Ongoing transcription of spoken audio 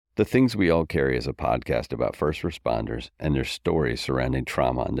The Things We All Carry is a podcast about first responders and their stories surrounding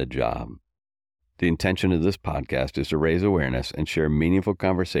trauma on the job. The intention of this podcast is to raise awareness and share meaningful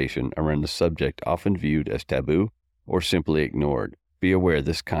conversation around the subject often viewed as taboo or simply ignored. Be aware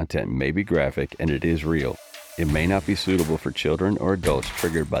this content may be graphic and it is real. It may not be suitable for children or adults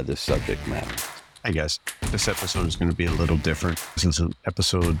triggered by this subject matter. I guess this episode is going to be a little different. This is an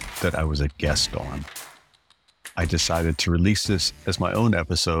episode that I was a guest on. I decided to release this as my own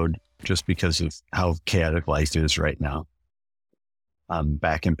episode just because of how chaotic life is right now. I'm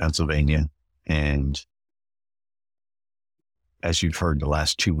back in Pennsylvania, and as you've heard the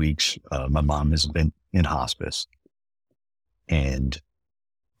last 2 weeks, my mom has been in hospice, and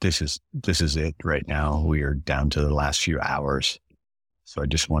this is it right now. We are down to the last few hours, so I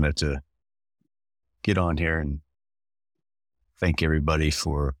just wanted to get on here and thank everybody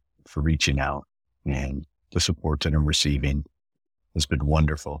for reaching out, and the support that I'm receiving has been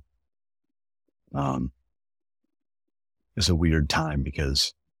wonderful. It's a weird time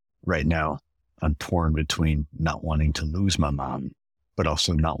because right now I'm torn between not wanting to lose my mom, but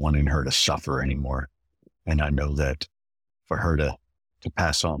also not wanting her to suffer anymore. And I know that for her to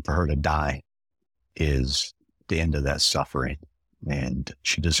pass on, for her to die is the end of that suffering, and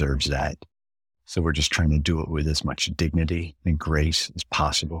she deserves that. So we're just trying to do it with as much dignity and grace as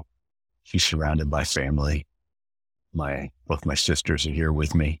possible. She's surrounded by family. Both my sisters are here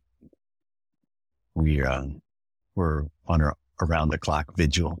with me. We're on our around-the-clock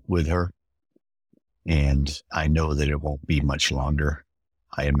vigil with her, and I know that it won't be much longer.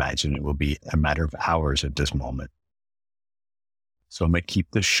 I imagine it will be a matter of hours at this moment. So I'm going to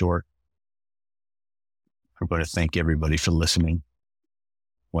keep this short. I'm going to thank everybody for listening.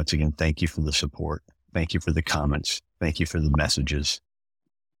 Once again, thank you for the support. Thank you for the comments. Thank you for the messages.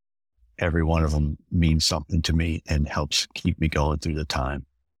 Every one of them means something to me and helps keep me going through the time.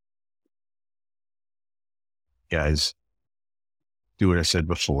 Guys, do what I said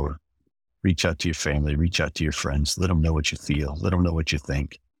before. Reach out to your family, reach out to your friends. Let them know what you feel. Let them know what you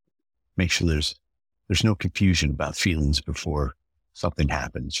think. Make sure there's no confusion about feelings before something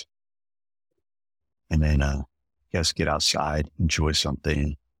happens. And then, guys, get outside, enjoy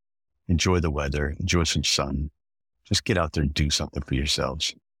something, enjoy the weather, enjoy some sun. Just get out there and do something for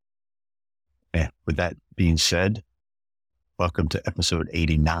yourselves. And with that being said, welcome to episode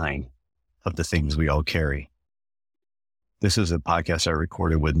 89 of The Things We All Carry. This is a podcast I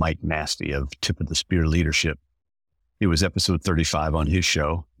recorded with Mike Nasti of Tip of the Spear Leadership. It was episode 35 on his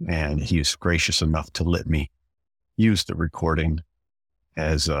show, and he was gracious enough to let me use the recording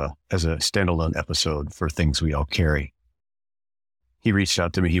as a standalone episode for Things We All Carry. He reached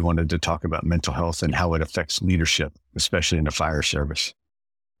out to me. He wanted to talk about mental health and how it affects leadership, especially in the fire service.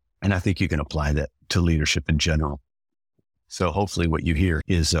 And I think you can apply that to leadership in general. So hopefully what you hear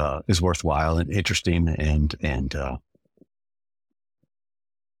is worthwhile and interesting, and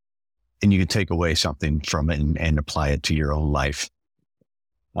you can take away something from it and apply it to your own life.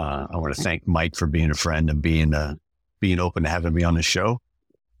 I want to thank Mike for being a friend and being open to having me on the show,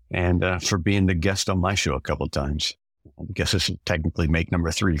 and for being the guest on my show a couple of times. I guess this would technically make number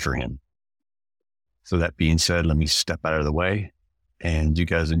 3 for him. So that being said, let me step out of the way, and you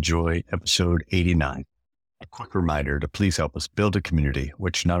guys enjoy episode 89. A quick reminder to please help us build a community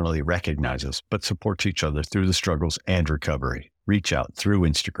which not only recognizes, but supports each other through the struggles and recovery. Reach out through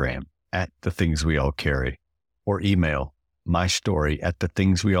Instagram at The Things We All Carry, or email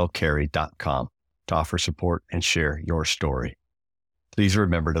mystory@thethingsweallcarry.com to offer support and share your story. Please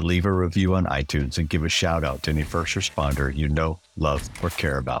remember to leave a review on iTunes and give a shout out to any first responder you know, love, or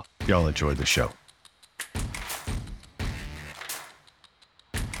care about. Y'all enjoy the show.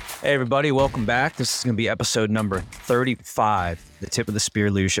 Hey, everybody. Welcome back. This is going to be episode number 35, the Tip of the Spear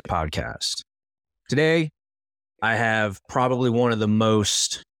Leadership Podcast. Today, I have probably one of the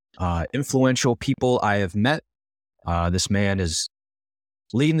most influential people I have met. This man is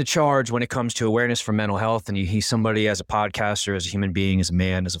leading the charge when it comes to awareness for mental health, and he's somebody, as a podcaster, as a human being, as a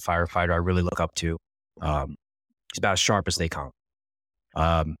man, as a firefighter, I really look up to. He's about as sharp as they come.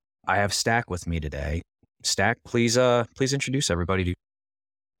 I have Stack with me today. Stack, please introduce everybody.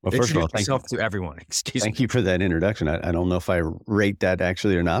 Well, first of all, thank yourself to everyone. Thank you for that introduction. I don't know if I rate that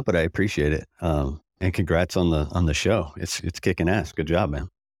actually or not, but I appreciate it. And congrats on the show. It's kicking ass. Good job, man.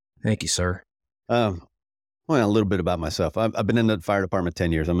 Thank you, sir. Well, a little bit about myself. I've been in the fire department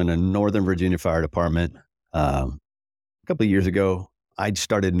 10 years. I'm in the Northern Virginia Fire Department. A couple of years ago, I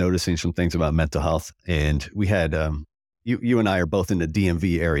started noticing some things about mental health, and we had you and I are both in the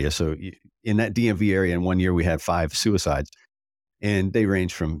DMV area. So in that DMV area, in 1 year, we had 5 suicides. And they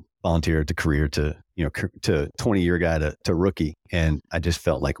range from volunteer to career to, to 20-year guy to rookie. And I just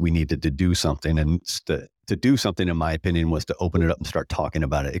felt like we needed to do something. And to do something, in my opinion, was to open it up and start talking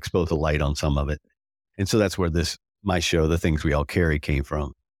about it, expose the light on some of it. And so that's where my show, The Things We All Carry, came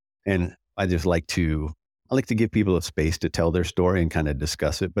from. And I like to give people a space to tell their story and kind of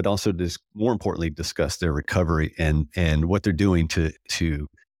discuss it, but also more importantly, discuss their recovery and what they're doing to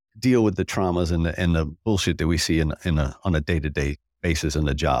deal with the traumas and the bullshit that we see on a day-to-day basis in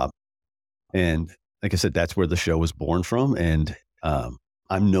the job. And like I said, that's where the show was born from. And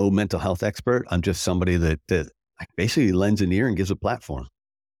I'm no mental health expert. I'm just somebody that basically lends an ear and gives a platform.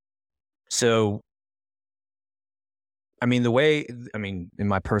 So, in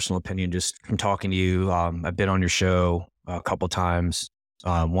my personal opinion, just from talking to you, I've been on your show a couple times.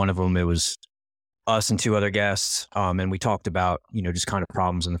 One of them, it was us and two other guests. And we talked about, just kind of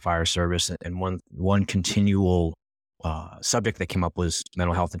problems in the fire service. And one continual subject that came up was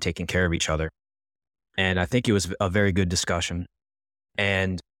mental health and taking care of each other. And I think it was a very good discussion.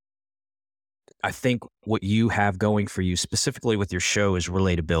 And I think what you have going for you specifically with your show is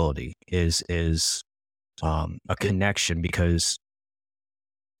relatability, is a connection, because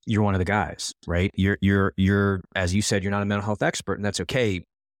you're one of the guys, right? You're, as you said, you're not a mental health expert, and that's okay.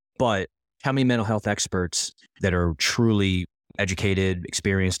 But how many mental health experts that are truly educated,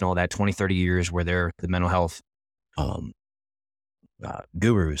 experienced, and all that, 20, 30 years where they're the mental health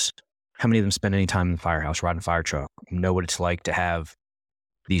gurus, how many of them spend any time in the firehouse, riding a fire truck, know what it's like to have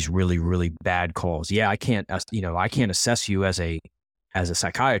these really, really bad calls? Yeah, I can't assess you as a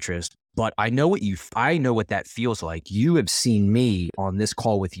psychiatrist, but I know what that feels like. You have seen me on this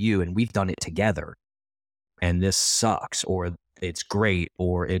call with you, and we've done it together, and this sucks, or it's great,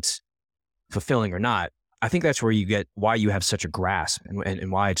 or it's fulfilling or not. I think that's where you get why you have such a grasp,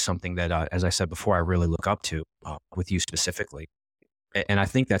 and why it's something that, as I said before, I really look up to with you specifically. And I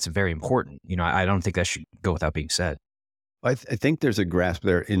think that's very important. I don't think that should go without being said. I think there's a grasp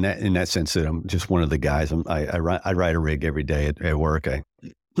there in that sense that I'm just one of the guys. I ride a rig every day at work. I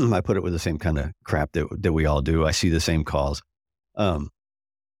put it with the same kind of crap that we all do. I see the same calls. I'm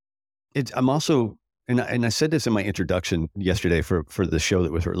also, and I said this in my introduction yesterday for the show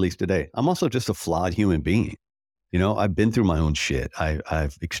that was released today, I'm also just a flawed human being. I've been through my own shit.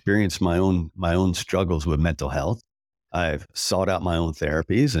 I've experienced my own struggles with mental health. I've sought out my own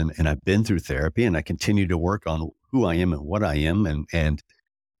therapies, and I've been through therapy, and I continue to work on who I am and what I am. And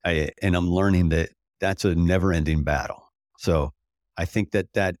I'm learning that that's a never ending battle. So I think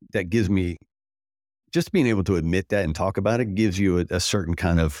that gives me, just being able to admit that and talk about it gives you a certain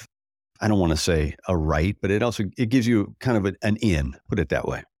kind of, I don't want to say a right, but it gives you kind of an in, put it that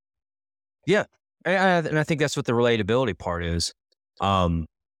way. Yeah. And I think that's what the relatability part is.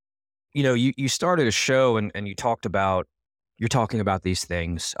 You started a show and you're talking about these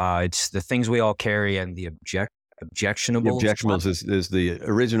things. It's the things we all carry, and the objectionables. The objectionables is the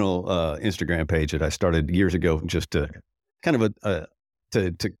original Instagram page that I started years ago, just to kind of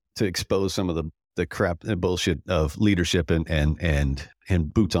to expose some of the crap and bullshit of leadership and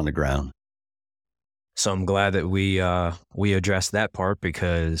boots on the ground. So I'm glad that we addressed that part,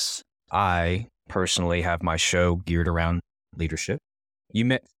 because I personally have my show geared around leadership.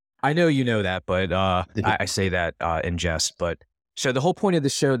 I know you know that, but I say that in jest. But so the whole point of the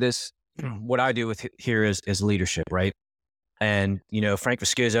show, what I do with here is leadership, right? And Frank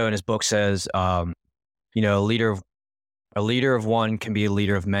Viscuso in his book says, a leader of one can be a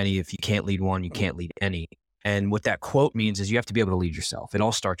leader of many. If you can't lead one, you can't lead any. And what that quote means is you have to be able to lead yourself. It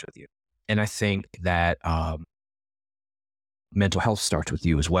all starts with you. And I think that mental health starts with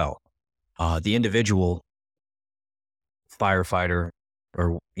you as well. The individual firefighter,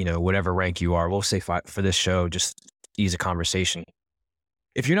 or whatever rank you are, we'll say for this show, just ease a conversation.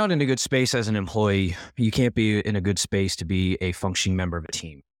 If you're not in a good space as an employee, you can't be in a good space to be a functioning member of a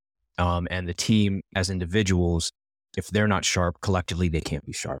team. And the team as individuals, if they're not sharp, collectively, they can't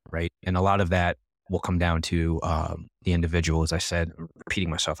be sharp, right? And a lot of that will come down to the individual. As I said, I'm repeating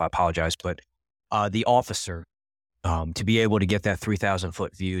myself, I apologize, but the officer, to be able to get that 3,000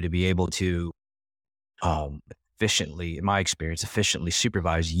 foot view, to be able to efficiently, in my experience, efficiently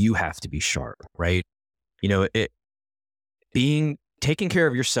supervise, you have to be sharp, right? Taking care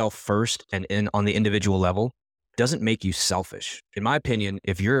of yourself first and on the individual level doesn't make you selfish. In my opinion,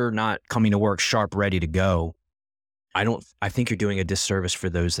 if you're not coming to work sharp, ready to go, I think you're doing a disservice for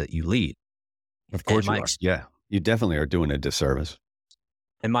those that you lead. Of course you are. Yeah, you definitely are doing a disservice.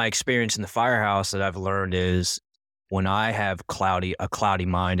 And my experience in the firehouse that I've learned is when I have a cloudy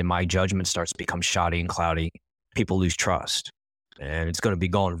mind and my judgment starts to become shoddy and cloudy, people lose trust. And it's going to be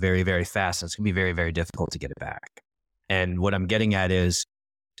going very, very fast. And it's going to be very, very difficult to get it back. And what I'm getting at is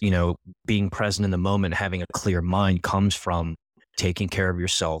being present in the moment, having a clear mind comes from taking care of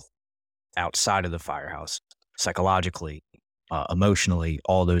yourself outside of the firehouse, psychologically, emotionally,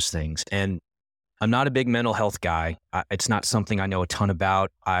 all those things. And I'm not a big mental health guy. It's not something I know a ton about.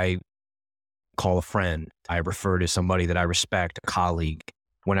 I call a friend. I refer to somebody that I respect, a colleague,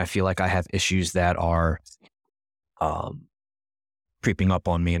 when I feel like I have issues that are creeping up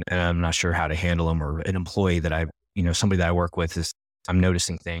on me and I'm not sure how to handle them, or an employee that somebody that I work with I'm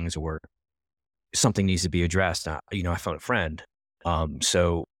noticing things or something needs to be addressed. I phone a friend.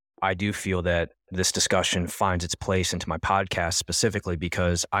 So I do feel that this discussion finds its place into my podcast specifically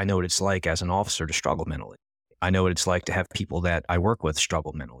because I know what it's like as an officer to struggle mentally. I know what it's like to have people that I work with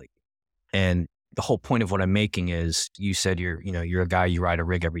struggle mentally. And the whole point of what I'm making is, you said you're a guy, you ride a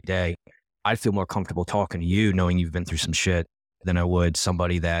rig every day. I'd feel more comfortable talking to you knowing you've been through some shit than I would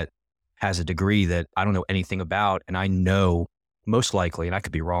somebody that has a degree that I don't know anything about. And I know most likely, and I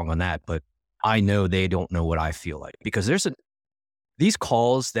could be wrong on that, but I know they don't know what I feel like, because these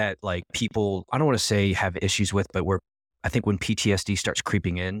calls that like people, I don't want to say have issues with, but I think when PTSD starts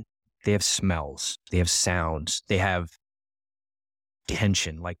creeping in, they have smells, they have sounds, they have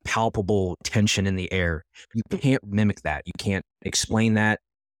tension, like palpable tension in the air. You can't mimic that. You can't explain that.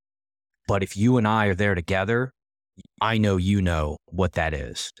 But if you and I are there together, I know you know what that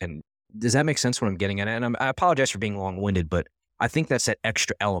is. And does that make sense what I'm getting at? And I apologize for being long-winded, but I think that's that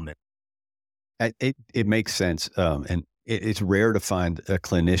extra element. It makes sense. And it's rare to find a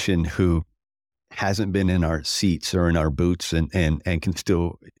clinician who hasn't been in our seats or in our boots and can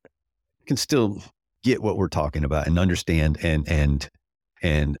still get what we're talking about and understand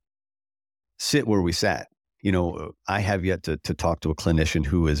and sit where we sat. I have yet to talk to a clinician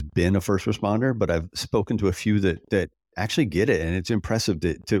who has been a first responder, but I've spoken to a few that actually get it. And it's impressive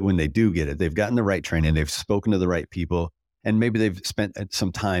to when they do get it. They've gotten the right training, they've spoken to the right people, and maybe they've spent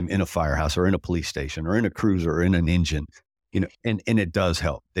some time in a firehouse or in a police station or in a cruiser or in an engine, and it does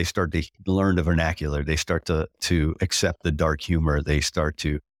help. They start to learn the vernacular. They start to accept the dark humor. They start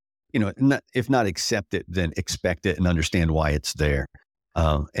to, if not accept it, then expect it and understand why it's there.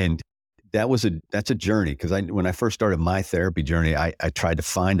 And that's a journey. Because when I first started my therapy journey, I tried to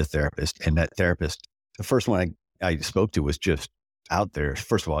find a therapist, and that therapist, the first one I spoke to was just out there.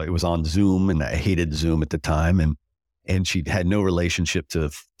 First of all, it was on Zoom, and I hated Zoom at the time. And she had no relationship to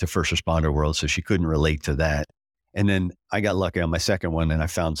first responder world, so she couldn't relate to that. And then I got lucky on my second one, and I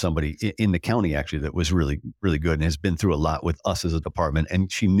found somebody in the county actually that was really, really good and has been through a lot with us as a department,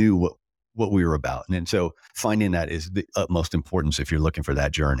 and she knew what we were about. And so finding that is the utmost importance if you're looking for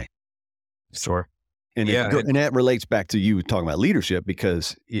that journey. Sure. And and that relates back to you talking about leadership,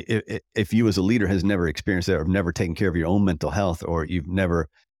 because if you as a leader has never experienced that, or never taken care of your own mental health, or you've never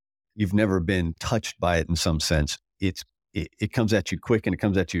been touched by it in some sense, it comes at you quick, and it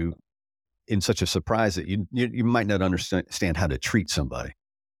comes at you in such a surprise that you might not understand how to treat somebody.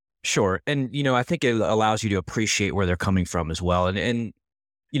 Sure. And, I think it allows you to appreciate where they're coming from as well. And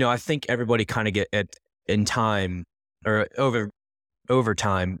I think everybody kind of in time or over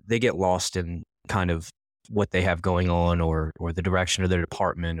time, they get lost in kind of what they have going on or the direction of their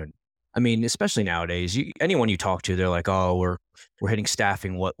department. And I mean, especially nowadays, anyone you talk to, they're like, oh, we're hitting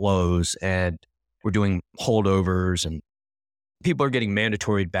staffing lows, and we're doing holdovers, and people are getting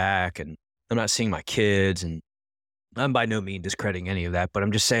mandatoried back, and I'm not seeing my kids, and I'm by no means discrediting any of that, but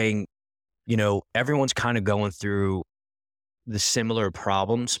I'm just saying, everyone's kind of going through the similar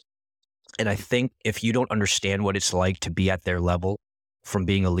problems. And I think if you don't understand what it's like to be at their level from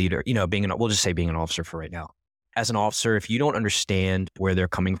being a leader, we'll just say being an officer for right now. As an officer, if you don't understand where they're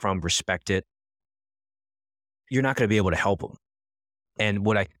coming from, respect it, you're not going to be able to help them. And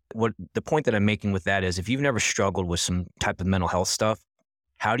what the point that I'm making with that is, if you've never struggled with some type of mental health stuff,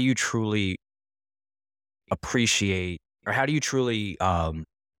 how do you truly appreciate, or how do you truly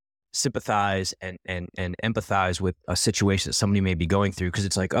sympathize and empathize with a situation that somebody may be going through? Because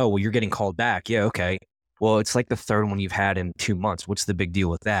it's like, oh, well, you're getting called back. Yeah, okay. Well, it's like the third one you've had in 2 months. What's the big deal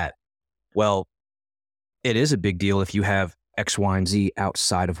with that? Well, it is a big deal if you have X, Y, and Z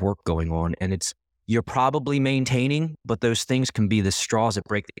outside of work going on, and you're probably maintaining, but those things can be the straws that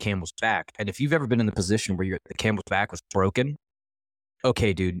break the camel's back. And if you've ever been in the position where the camel's back was broken,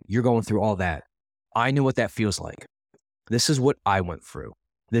 okay, dude, you're going through all that. I know what that feels like. This is what I went through.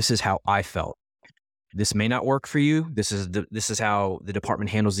 This is how I felt. This may not work for you. This is how the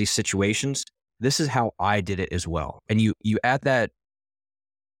department handles these situations. This is how I did it as well. And you add that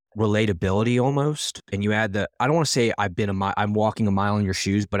relatability almost, and you add I don't want to say I'm walking a mile in your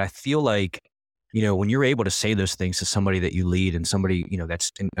shoes, but I feel like, when you're able to say those things to somebody that you lead and somebody, that's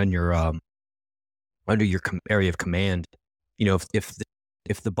in your under your area of command, if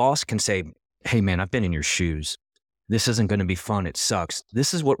if the boss can say, hey man, I've been in your shoes. This isn't going to be fun. It sucks.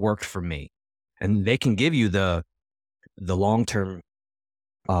 This is what worked for me. And they can give you the long-term,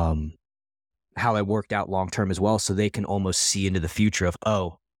 how it worked out long-term as well. So they can almost see into the future of,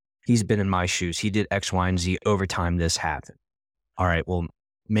 oh, he's been in my shoes. He did X, Y, and Z. Over time, this happened. All right, well,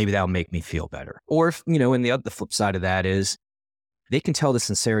 maybe that'll make me feel better. Or if, and the flip side of that is they can tell the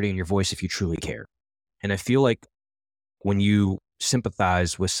sincerity in your voice if you truly care. And I feel like when you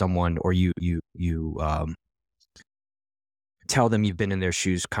sympathize with someone, or you tell them you've been in their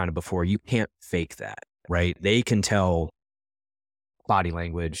shoes kind of before, you can't fake that, right? They can tell body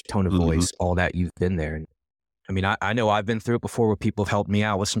language, tone of voice, all that, you've been there. And I mean, I know I've been through it before where people have helped me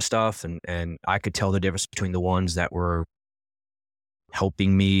out with some stuff, and I could tell the difference between the ones that were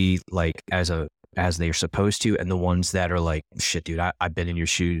helping me like as they're supposed to, and the ones that are like, shit, dude, I've been in your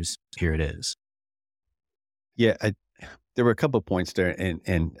shoes. Here it is. Yeah. There were a couple of points there,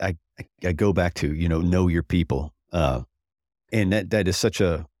 and I go back to, know your people. And that is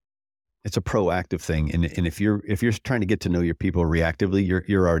it's a proactive thing. And if you're trying to get to know your people reactively,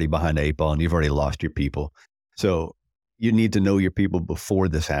 you're already behind the eight ball and you've already lost your people. So you need to know your people before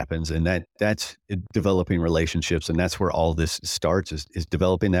this happens. And that's developing relationships. And that's where all this starts is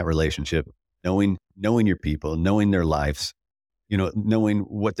developing that relationship, knowing your people, knowing their lives, knowing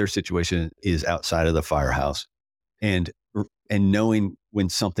what their situation is outside of the firehouse, and knowing when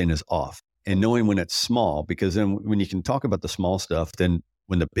something is off, and knowing when it's small, because then when you can talk about the small stuff, then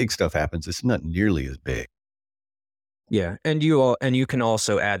when the big stuff happens, it's not nearly as big. Yeah. And you can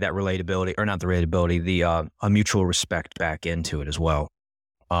also add that relatability, or not the relatability, the a mutual respect back into it as well.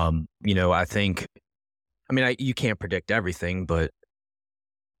 I think, you can't predict everything, but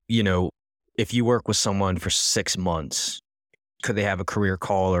if you work with someone for 6 months, could they have a career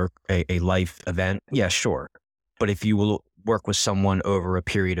call or a life event? Yeah, sure. But if you will work with someone over a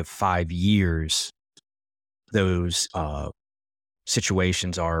period of 5 years, those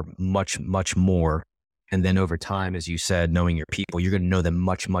situations are much, much more. And then over time, as you said, knowing your people, you're going to know them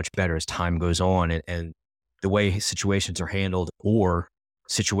much, much better as time goes on. And the way situations are handled, or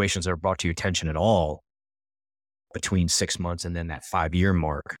situations that are brought to your attention at all, between 6 months and then that 5-year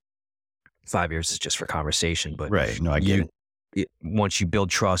mark. 5 years is just for conversation, but right. No, I get it. Once you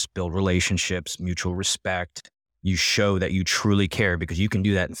build trust, build relationships, mutual respect, you show that you truly care, because you can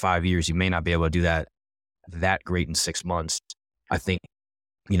do that in 5 years. You may not be able to do that great in 6 months. I think,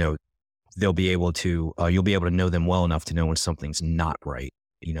 they'll be able to, you'll be able to know them well enough to know when something's not right.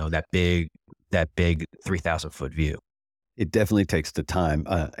 That big 3,000 foot view. It definitely takes the time.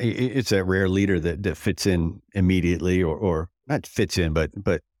 It's a rare leader that fits in immediately, or not fits in,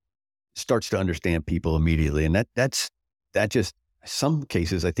 but starts to understand people immediately. And that just, some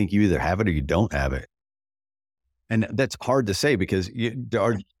cases, I think you either have it or you don't have it. And that's hard to say, because there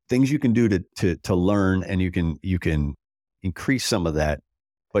are things you can do to learn, and you can increase some of that.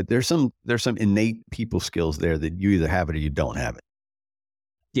 But there's some innate people skills there that you either have it or you don't have it.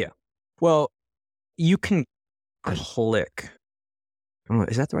 Yeah. Well, you can click. I don't know,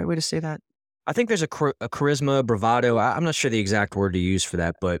 is that the right way to say that? I think there's a charisma, bravado. I'm not sure the exact word to use for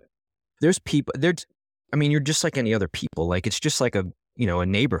that, but there's people. You're just like any other people. Like, it's just like a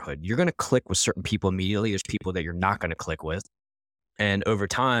neighborhood. You're going to click with certain people immediately. There's people that you're not going to click with. And over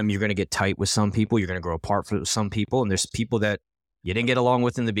time, you're going to get tight with some people. You're going to grow apart with some people. And there's people that you didn't get along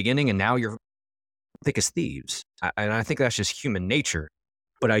with in the beginning, and now you're thick as thieves. And I think that's just human nature.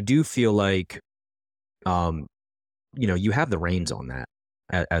 But I do feel like, you have the reins on that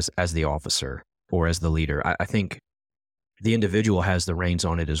as the officer or as the leader. I think the individual has the reins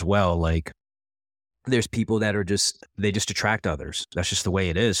on it as well. Like, there's people that are they just attract others. That's just the way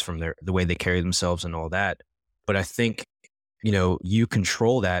it is, from the way they carry themselves and all that. But I think, you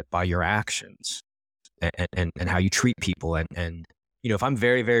control that by your actions and how you treat people. And if I'm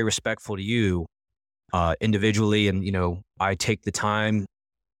very, very respectful to you individually, and, I take the time,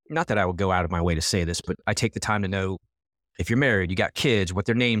 not that I would go out of my way to say this, but I take the time to know if you're married, you got kids, what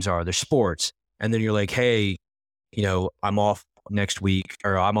their names are, their sports. And then you're like, hey, I'm off next week,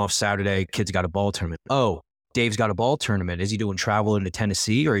 or I'm off Saturday, kids got a ball tournament. Oh, Dave's got a ball tournament. Is he doing travel into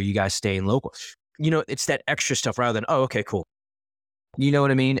Tennessee, or are you guys staying local? It's that extra stuff rather than, oh, okay, cool. You know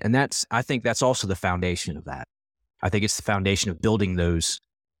what I mean? And I think that's also the foundation of that. I think it's the foundation of building that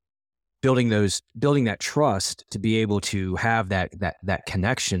trust, to be able to have that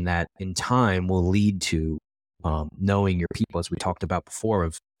connection that in time will lead to knowing your people, as we talked about before,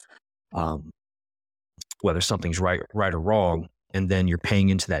 of whether something's right or wrong. And then you're paying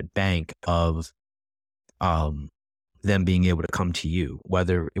into that bank of them being able to come to you,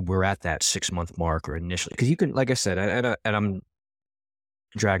 whether we're at that 6 month mark or initially. Because you can, like I said, and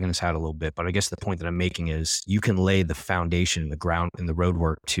dragging this out a little bit, but I guess the point that I'm making is you can lay the foundation, the ground, and the road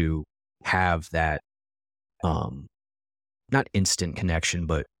work to have that, not instant connection,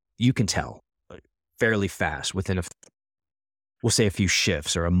 but you can tell fairly fast within we'll say a few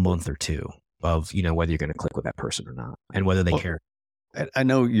shifts or a month or two of, whether you're going to click with that person or not and whether they care. I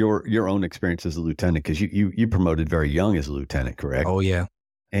know your own experience as a lieutenant, because you promoted very young as a lieutenant, correct? Oh yeah.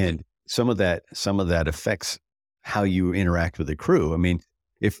 And some of that affects how you interact with the crew. I mean,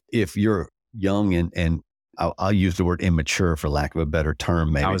 if you're young and I'll use the word immature for lack of a better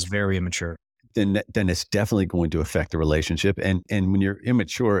term, maybe. I was very immature. Then it's definitely going to affect the relationship. And when you're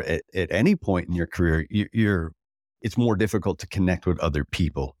immature at any point in your career, it's more difficult to connect with other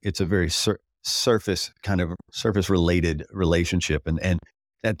people. It's a very surface related relationship, and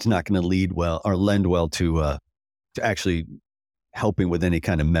that's not going to lead well or lend well to actually helping with any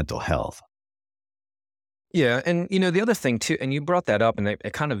kind of mental health. Yeah, and the other thing too, and you brought that up, and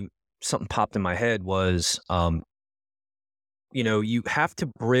it kind of something popped in my head was, you have to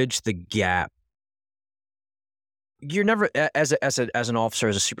bridge the gap. You're never as an officer,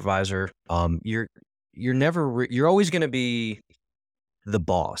 as a supervisor, you're always going to be the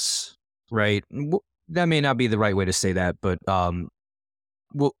boss, right? That may not be the right way to say that, but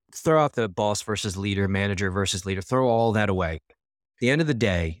we'll throw out the boss versus leader, manager versus leader, throw all that away. At the end of the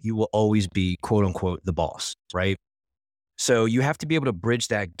day, you will always be quote unquote the boss, right? So you have to be able to bridge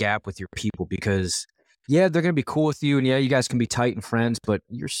that gap with your people, because yeah, they're going to be cool with you, and yeah, you guys can be tight and friends, but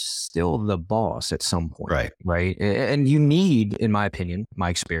you're still the boss at some point, right? And you need, in my opinion, my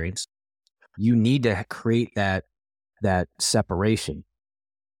experience, you need to create that separation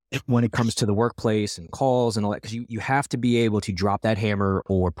when it comes to the workplace and calls and all that, because you have to be able to drop that hammer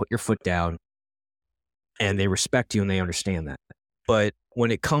or put your foot down, and they respect you and they understand that. But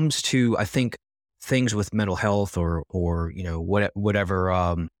when it comes to, I think, things with mental health or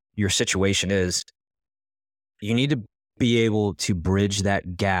whatever your situation is, you need to be able to bridge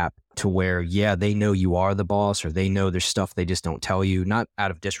that gap to where, yeah, they know you are the boss, or they know there's stuff they just don't tell you, not out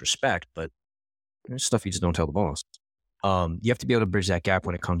of disrespect, but there's stuff you just don't tell the boss. You have to be able to bridge that gap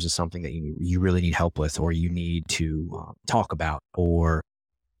when it comes to something that you really need help with, or you need to talk about, or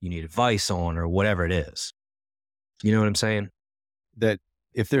you need advice on, or whatever it is. You know what I'm saying? That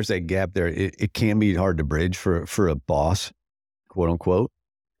if there's a gap there, it can be hard to bridge for a boss, quote unquote.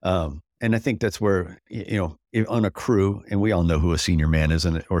 And I think that's where, on a crew, and we all know who a senior man is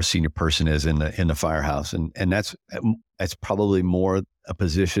or a senior person is in the firehouse. And that's probably more a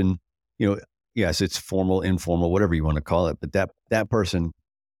position, yes, it's formal, informal, whatever you want to call it. But that person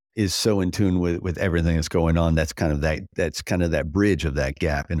is so in tune with everything that's going on. That's kind of that bridge of that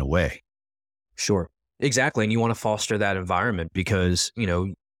gap in a way. Sure. Exactly. And you want to foster that environment, because,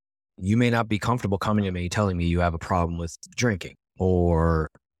 you may not be comfortable coming to me telling me you have a problem with drinking,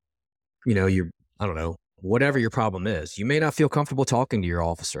 or, I don't know, whatever your problem is. You may not feel comfortable talking to your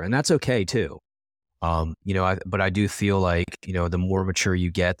officer, and that's okay too. But I do feel like, the more mature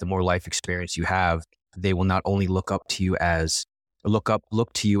you get, the more life experience you have, they will not only look to you as a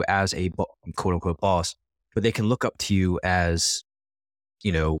quote unquote boss, but they can look up to you as,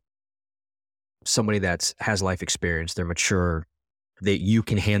 somebody that has life experience. They're mature, that you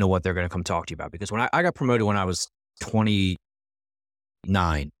can handle what they're going to come talk to you about. Because when I got promoted when I was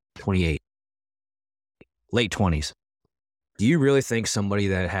 29, 28, late 20s. Do you really think somebody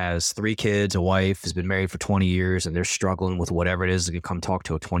that has 3 kids, a wife, has been married for 20 years, and they're struggling with whatever it is, they can come talk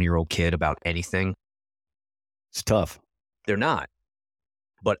to a 20-year-old kid about anything? It's tough. They're not.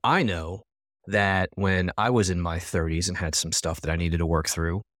 But I know that when I was in my 30s and had some stuff that I needed to work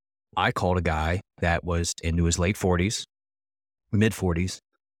through, I called a guy that was into his late 40s, mid 40s,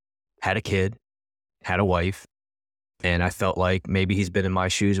 had a kid, had a wife, and I felt like maybe he's been in my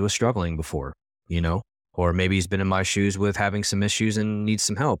shoes with struggling before, or maybe he's been in my shoes with having some issues and needs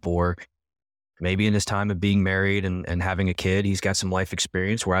some help, or maybe in his time of being married and having a kid, he's got some life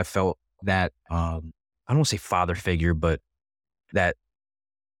experience where I felt that, I don't want to say father figure, but that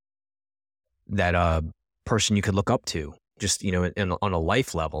person you could look up to, just, on a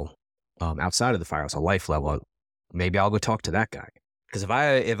life level, outside of the firehouse, a life level. Maybe I'll go talk to that guy. Because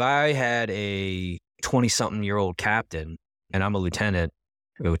if I had a 20-something-year-old captain and I'm a lieutenant,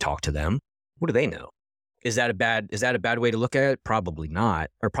 I go talk to them. What do they know? Is that a bad way to look at it? Probably not,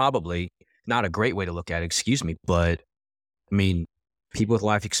 or probably not a great way to look at it. Excuse me, but I mean, people with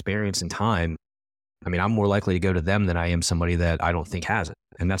life experience and time. I mean, I'm more likely to go to them than I am somebody that I don't think has it,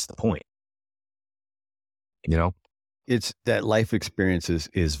 and that's the point. It's that life experience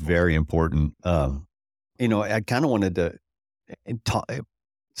is very important. I kind of wanted to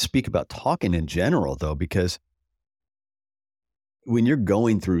speak about talking in general, though, because when you're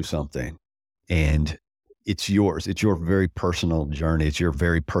going through something and it's yours, it's your very personal journey, it's your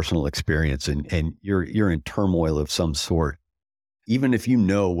very personal experience, and you're in turmoil of some sort, even if you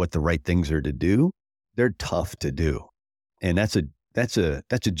know what the right things are to do, they're tough to do. And that's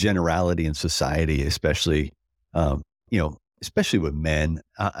a generality in society, especially, especially with men.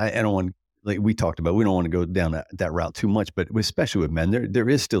 I don't want, like we talked about, we don't want to go down that route too much, but especially with men, there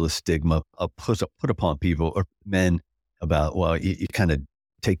is still a stigma put upon people or men about, well, you kind of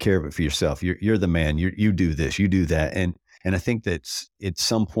take care of it for yourself. You're the man. You do this, you do that, and I think that's at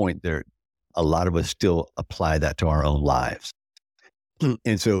some point there, a lot of us still apply that to our own lives.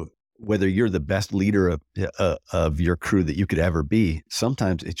 And so whether you're the best leader of your crew that you could ever be,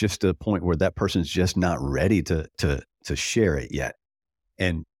 sometimes it's just a point where that person's just not ready to share it yet.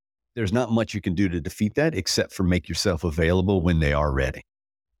 And there's not much you can do to defeat that except for make yourself available when they are ready.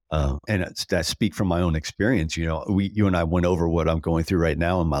 And that speak from my own experience. You and I went over what I'm going through right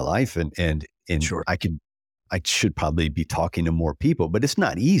now in my life, and Sure. I should probably be talking to more people, but it's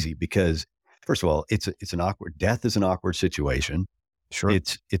not easy because, first of all, it's an awkward, death is an awkward situation. Sure.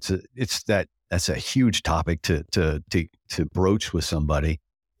 That's a huge topic to broach with somebody.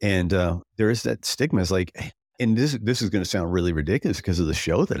 And there is that stigma. It's like, and this is going to sound really ridiculous because of the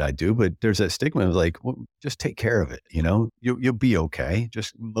show that I do, but there's that stigma of like, well, just take care of it. You'll be okay.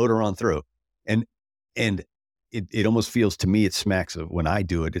 Just motor on through. And it almost feels to me, it smacks of, when I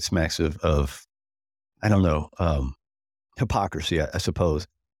do it, it smacks of I don't know, hypocrisy, I suppose.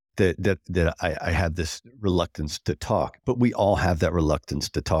 That I have this reluctance to talk, but we all have that reluctance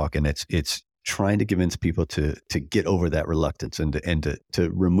to talk, and it's trying to convince people to get over that reluctance and to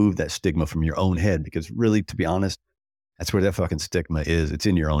remove that stigma from your own head, because really, to be honest, that's where that fucking stigma is. It's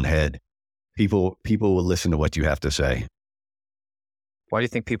in your own head. People will listen to what you have to say. Why do you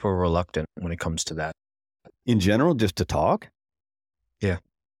think people are reluctant when it comes to that? In general, just to talk? Yeah.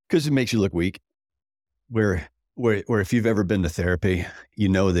 Because it makes you look weak. Where if you've ever been to therapy, you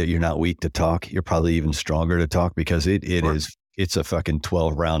know that you're not weak to talk. You're probably even stronger to talk, because it's a fucking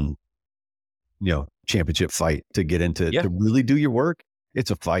 12 round, championship fight to get into, to really do your work. It's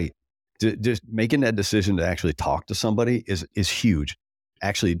a fight. Just making that decision to actually talk to somebody is huge.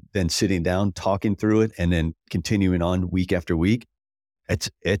 Actually, then sitting down, talking through it, and then continuing on week after week. It's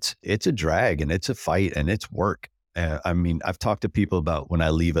a drag, and it's a fight, and it's work. I've talked to people about when I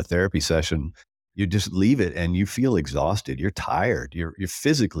leave a therapy session, you just leave it and you feel exhausted. You're tired. You're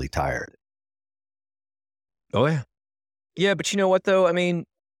physically tired. Oh yeah. Yeah. But you know what though? I'm trying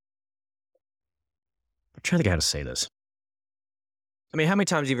to think how to say this. How many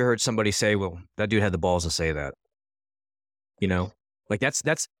times have you heard somebody say, well, that dude had the balls to say that? Like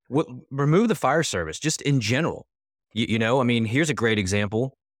that's what, remove the fire service just in general. Here's a great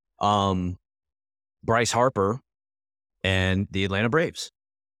example. Bryce Harper and the Atlanta Braves.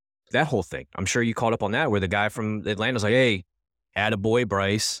 That whole thing. I'm sure you caught up on that, where the guy from Atlanta's like, hey, attaboy,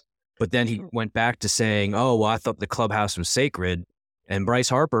 Bryce. But then he went back to saying, oh, well, I thought the clubhouse was sacred. And Bryce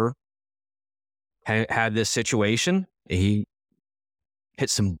Harper had this situation. He hit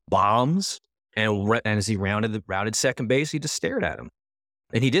some bombs, and as he rounded second base, he just stared at him.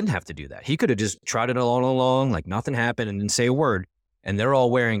 And he didn't have to do that. He could have just trotted along like nothing happened and didn't say a word. And they're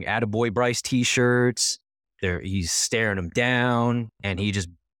all wearing attaboy Bryce t-shirts. He's staring him down, and he just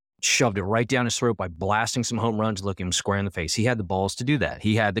shoved it right down his throat by blasting some home runs, looking him square in the face. He had the balls to do that.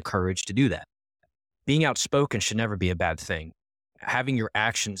 He had the courage to do that. Being outspoken should never be a bad thing. Having your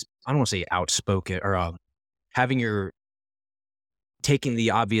actions, I don't want to say outspoken, or taking the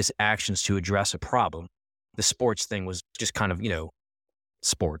obvious actions to address a problem. The sports thing was just kind of,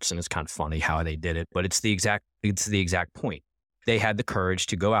 sports, and it's kind of funny how they did it, but it's the exact point. They had the courage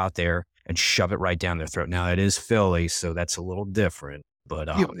to go out there and shove it right down their throat. Now, it is Philly, so that's a little different. But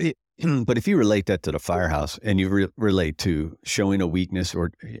but if you relate that to the firehouse, and you relate to showing a weakness,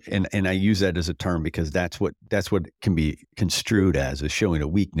 and I use that as a term because that's what can be construed as, is showing a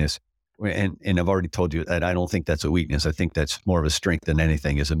weakness. And I've already told you that I don't think that's a weakness. I think that's more of a strength than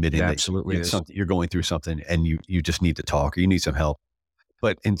anything, is admitting that you're going through something and you just need to talk, or you need some help.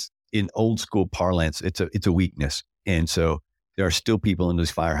 But in old school parlance, it's a weakness. And so there are still people in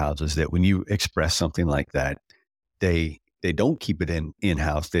those firehouses that when you express something like that, they don't keep it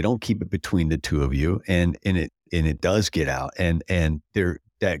in-house. They don't keep it between the two of you. And it does get out. And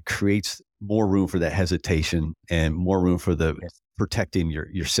that creates more room for that hesitation and more room for the protecting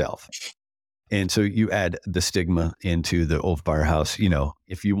yourself. And so you add the stigma into the old firehouse.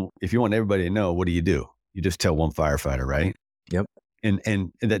 If you want everybody to know, what do? You just tell one firefighter, right? Yep.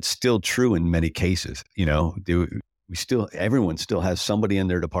 And that's still true in many cases. Everyone still has somebody in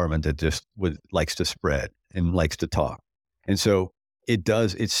their department that just likes to spread and likes to talk. And so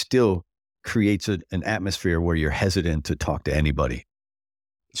it still creates an atmosphere where you're hesitant to talk to anybody.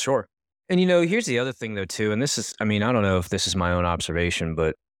 Sure. And, here's the other thing, though, too. And this is, I don't know if this is my own observation,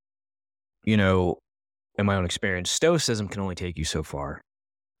 but, in my own experience, stoicism can only take you so far,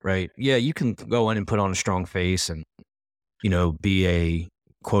 right? Yeah, you can go in and put on a strong face and, be a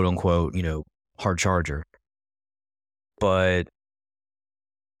quote unquote, hard charger. But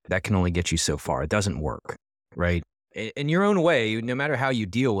that can only get you so far. It doesn't work, right? In your own way, no matter how you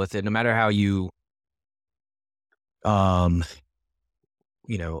deal with it, no matter how you,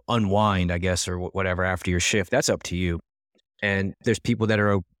 unwind, I guess, or whatever after your shift, that's up to you. And there's people that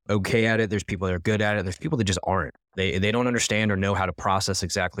are okay at it. There's people that are good at it. There's people that just aren't. They don't understand or know how to process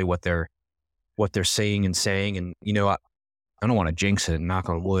exactly what they're saying. And, I don't want to jinx it, knock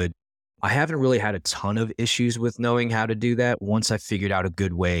on wood. I haven't really had a ton of issues with knowing how to do that once I figured out a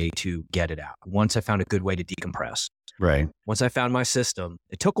good way to get it out. Once I found a good way to decompress. Right. Once I found my system,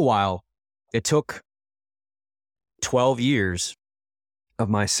 it took a while. It took 12 years of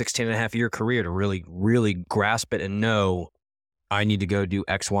my 16 and a half year career to really, really grasp it and know I need to go do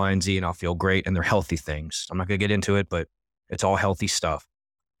X, Y, and Z and I'll feel great. And they're healthy things. I'm not going to get into it, but it's all healthy stuff.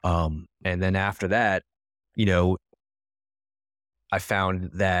 And then after that, I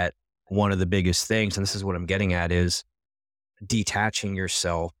found that one of the biggest things, and this is what I'm getting at, is detaching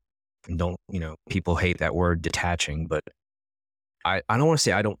yourself. And don't, people hate that word detaching, but I don't want to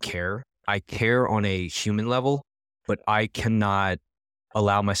say I don't care. I care on a human level, but I cannot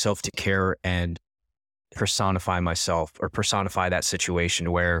allow myself to care and personify myself or personify that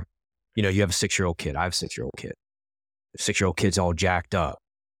situation where, you have a 6-year-old kid. I have a 6-year-old kid. The 6-year-old kid's all jacked up.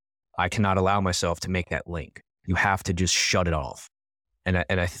 I cannot allow myself to make that link. You have to just shut it off. And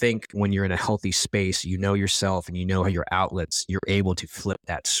I think when you're in a healthy space, you know yourself and you know your outlets, you're able to flip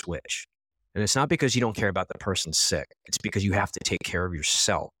that switch. And it's not because you don't care about the person sick. It's because you have to take care of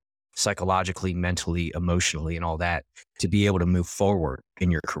yourself psychologically, mentally, emotionally, and all that to be able to move forward in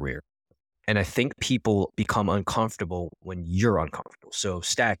your career. And I think people become uncomfortable when you're uncomfortable. So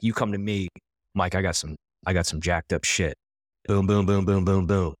Stack, you come to me, Mike, I got some jacked up shit. Boom, boom, boom, boom, boom,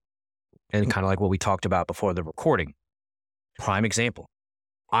 boom. And kind of like what we talked about before the recording. Prime example.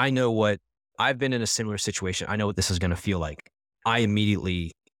 I know I've been in a similar situation. I know what this is going to feel like. I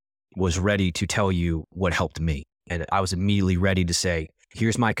immediately was ready to tell you what helped me. And I was immediately ready to say,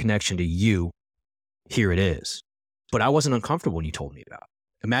 here's my connection to you. Here it is. But I wasn't uncomfortable when you told me about it.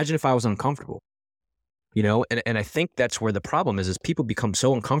 Imagine if I was uncomfortable, and I think that's where the problem is people become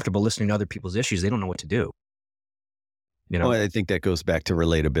so uncomfortable listening to other people's issues. They don't know what to do. Well, I think that goes back to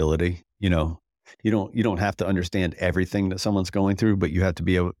relatability. You don't have to understand everything that someone's going through, but you have to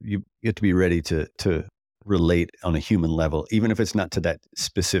be ready to relate on a human level, even if it's not to that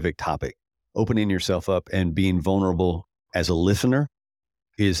specific topic. Opening yourself up and being vulnerable as a listener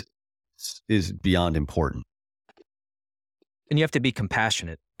is beyond important. And you have to be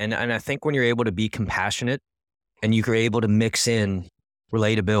compassionate. And I think when you're able to be compassionate and you're able to mix in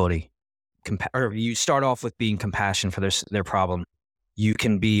relatability, or you start off with being compassionate for their problem, you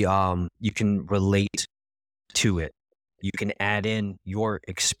can be, you can relate to it. You can add in your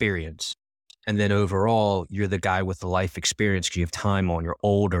experience. And then overall, you're the guy with the life experience because you have time on, you're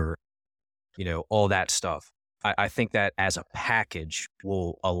older, all that stuff. I think that as a package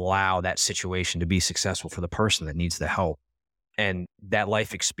will allow that situation to be successful for the person that needs the help. And that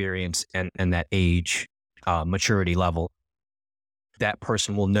life experience and that age, maturity level, that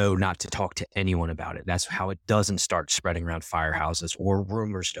person will know not to talk to anyone about it. That's how it doesn't start spreading around firehouses or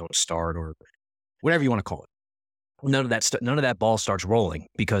rumors don't start or whatever you want to call it. None of that ball starts rolling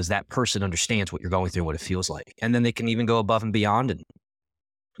because that person understands what you're going through and what it feels like. And then they can even go above and beyond and,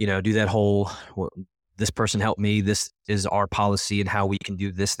 do that whole, well, this person helped me. This is our policy and how we can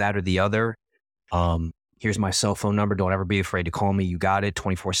do this, that, or the other. Here's my cell phone number. Don't ever be afraid to call me. You got it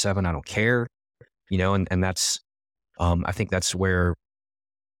 24/7. I don't care. And that's, I think that's where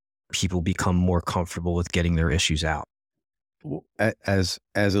people become more comfortable with getting their issues out. As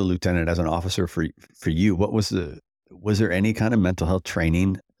a lieutenant, as an officer for you, was there any kind of mental health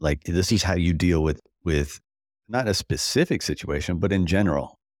training? Like this is how you deal with not a specific situation, but in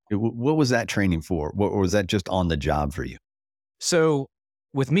general, what was that training for? Or was that just on the job for you? So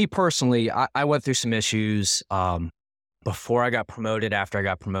with me personally, I went through some issues, before I got promoted, after I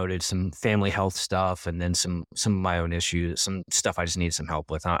got promoted, some family health stuff, and then some of my own issues, some stuff I just needed some help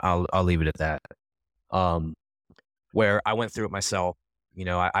with. I'll leave it at that. Where I went through it myself.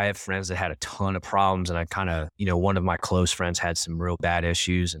 I have friends that had a ton of problems, and I kind of, one of my close friends had some real bad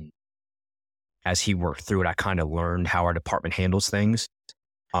issues, and as he worked through it, I kind of learned how our department handles things.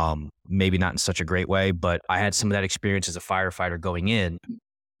 maybe not in such a great way, but I had some of that experience as a firefighter going in.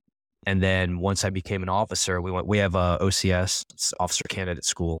 And then once I became an officer, we have a OCS, it's Officer Candidate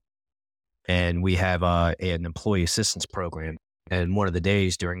School, and we have an employee assistance program. And one of the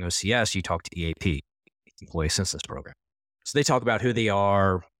days during OCS, you talk to EAP, Employee Assistance Program. So they talk about who they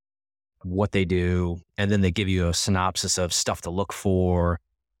are, what they do, and then they give you a synopsis of stuff to look for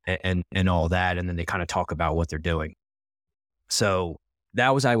and all that. And then they kind of talk about what they're doing. So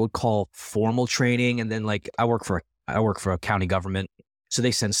that was, I would call, formal training. And then like I work for a county government. So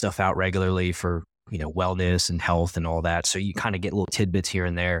they send stuff out regularly for, wellness and health and all that. So you kind of get little tidbits here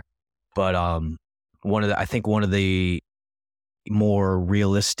and there. But one of the more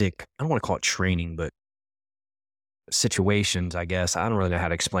realistic, I don't want to call it training, but situations, I guess. I don't really know how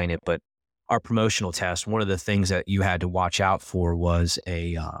to explain it, but our promotional test, one of the things that you had to watch out for was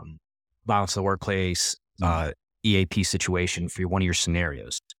a violence in the workplace EAP situation for one of your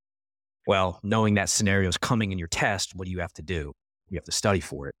scenarios. Well, knowing that scenario is coming in your test, what do you have to do? You have to study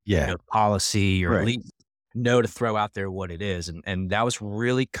for it. Yeah. Know the policy, or Right. at least know to throw out there what it is. And that was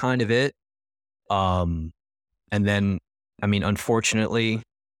really kind of it. And then, I mean, unfortunately,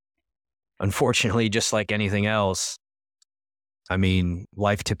 just like anything else, I mean,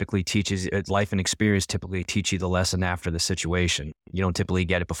 life and experience typically teach you the lesson after the situation. You don't typically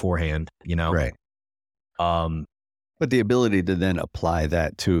get it beforehand, Right. But the ability to then apply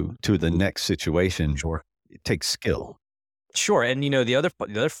that to the next situation, Sure. it takes skill. Sure. And, the other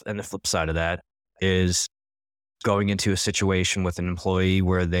and the flip side of that is going into a situation with an employee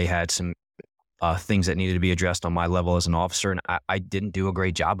where they had some things that needed to be addressed on my level as an officer. And I didn't do a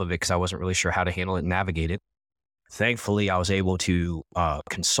great job of it because I wasn't really sure how to handle it and navigate it. Thankfully, I was able to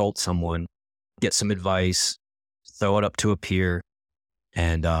consult someone, get some advice, throw it up to a peer,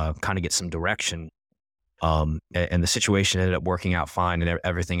 and kind of get some direction. And the situation ended up working out fine, and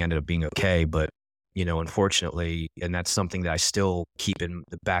everything ended up being okay. But, unfortunately, and that's something that I still keep in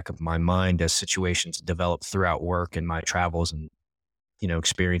the back of my mind as situations develop throughout work and my travels and,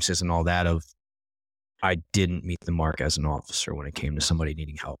 experiences and all that, of I didn't meet the mark as an officer when it came to somebody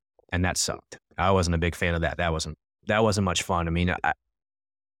needing help. And that sucked. I wasn't a big fan of that. That wasn't much fun. I mean,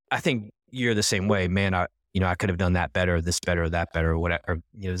 I think you're the same way, man. I could have done that better, this better, that better, whatever, or,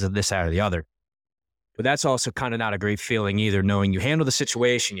 this, that, or the other. But that's also kind of not a great feeling either, knowing you handle the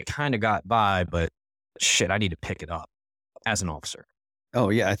situation, you kind of got by, but shit, I need to pick it up as an officer. Oh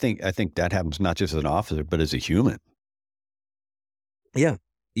yeah. I think that happens not just as an officer, but as a human. Yeah.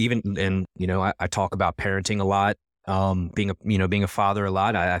 And I talk about parenting a lot, being a father a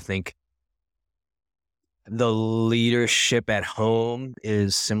lot. I think the leadership at home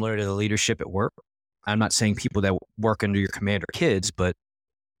is similar to the leadership at work. I'm not saying people that work under your command are kids, but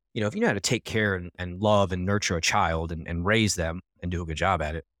if you know how to take care and love and nurture a child and raise them and do a good job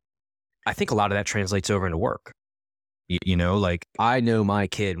at it, I think a lot of that translates over into work. Like I know my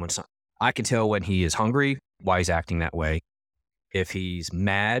kid, I can tell when he is hungry, why he's acting that way. If he's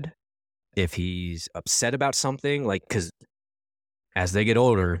mad, if he's upset about something, like, because as they get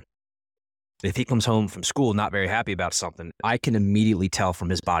older, if he comes home from school not very happy about something, I can immediately tell from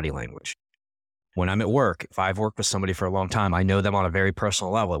his body language. When I'm at work, if I've worked with somebody for a long time, I know them on a very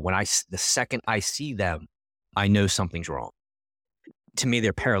personal level. The second I see them, I know something's wrong. To me,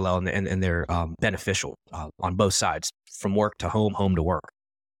 they're parallel and they're beneficial on both sides, from work to home, home to work.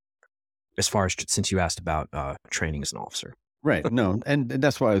 As far as, since you asked about training as an officer. Right. No. And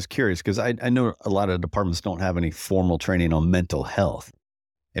that's why I was curious, because I know a lot of departments don't have any formal training on mental health.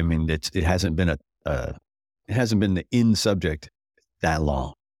 I mean, it hasn't been the in subject that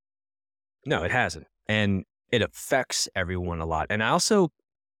long. No, it hasn't. And it affects everyone a lot. And I was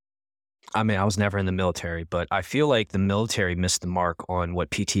never in the military, but I feel like the military missed the mark on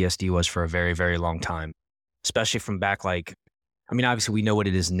what PTSD was for a very, very long time, especially from back, obviously we know what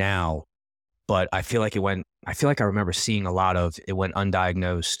it is now, but I feel like I remember seeing a lot of it went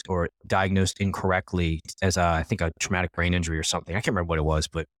undiagnosed or diagnosed incorrectly as I think a traumatic brain injury or something. I can't remember what it was,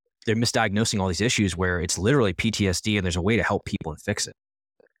 but they're misdiagnosing all these issues where it's literally PTSD and there's a way to help people and fix it.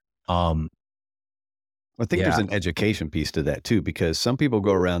 I think there's an education piece to that too, because some people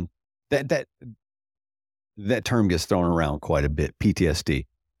go around that term gets thrown around quite a bit. PTSD.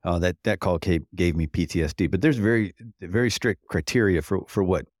 That call gave me PTSD, but there's very, very strict criteria for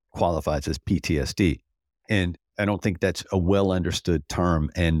what qualifies as PTSD. And I don't think that's a well understood term.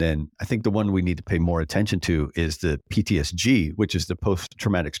 And then I think the one we need to pay more attention to is the PTSG, which is the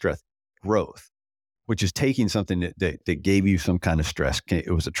post-traumatic stress growth, which is taking something that gave you some kind of stress.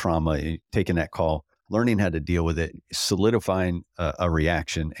 It was a trauma, taking that call, learning how to deal with it, solidifying a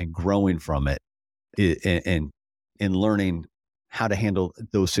reaction and growing from it, and learning how to handle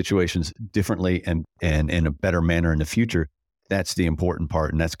those situations differently and in a better manner in the future. That's the important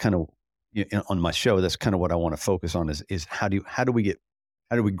part. And that's kind of, on my show, that's kind of what I want to focus on is how do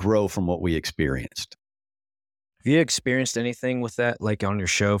we grow from what we experienced? Have you experienced anything with that, like on your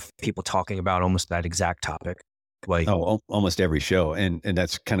show, people talking about almost that exact topic? Like, almost every show. And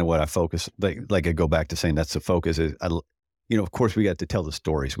that's kind of what I focus, like I go back to saying that's the focus is, of course we got to tell the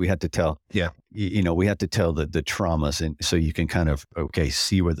stories. We had to tell, we had to tell the traumas. And so you can kind of,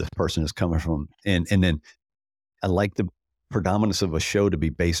 see where the person is coming from. And then I like the predominance of a show to be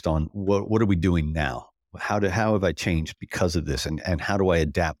based on what are we doing now? How have I changed because of this? And how do I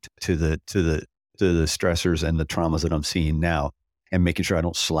adapt to the stressors and the traumas that I'm seeing now, and making sure I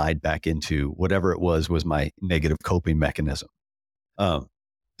don't slide back into whatever it was my negative coping mechanism. The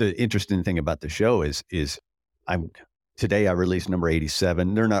interesting thing about the show is today I released number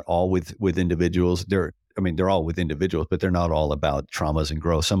 87. They're not all with individuals. They're all with individuals, but they're not all about traumas and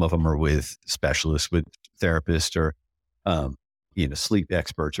growth. Some of them are with specialists, with therapists, or sleep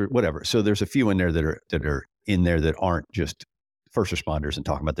experts or whatever. So there's a few in there that are in there that aren't just first responders and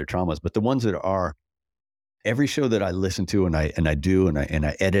talking about their traumas, but the ones that are, every show that I listen to and I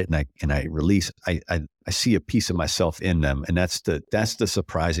edit and I release, I see a piece of myself in them. And that's the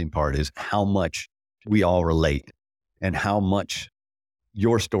surprising part, is how much we all relate and how much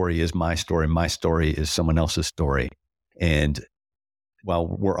your story is my story is someone else's story. And while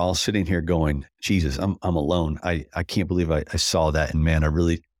we're all sitting here going, Jesus, I'm alone. I can't believe I saw that. And man, I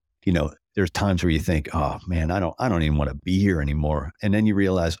really, there's times where you think, oh man, I don't even want to be here anymore. And then you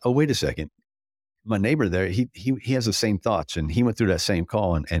realize, oh, wait a second. My neighbor there, he has the same thoughts, and he went through that same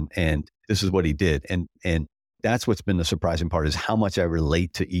call, and this is what he did. And that's what's been the surprising part, is how much I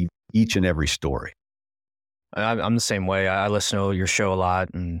relate to each and every story. I'm the same way. I listen to your show a lot,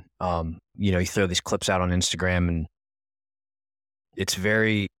 and you throw these clips out on Instagram, and it's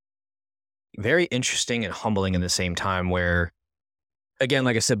very, very interesting and humbling in the same time, where, again,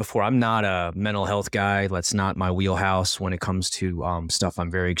 like I said before, I'm not a mental health guy. That's not my wheelhouse when it comes to stuff I'm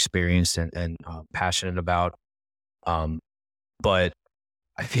very experienced and passionate about. But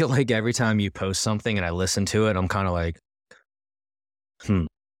I feel like every time you post something and I listen to it, I'm kind of like, I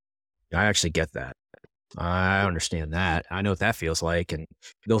actually get that. I understand that. I know what that feels like. And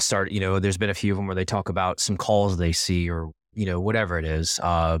they'll start, there's been a few of them where they talk about some calls they see, or, whatever it is,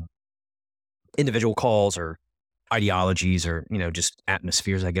 individual calls or ideologies, or, just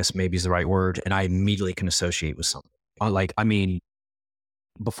atmospheres, I guess maybe is the right word. And I immediately can associate with something.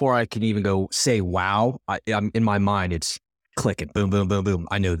 Before I can even go say, wow, I'm in my mind, it's clicking, boom, boom, boom, boom.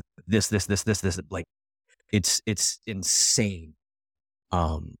 I know this, like it's insane.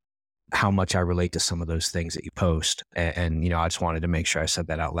 How much I relate to some of those things that you post. And I just wanted to make sure I said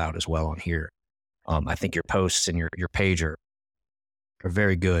that out loud as well on here. I think your posts and your page are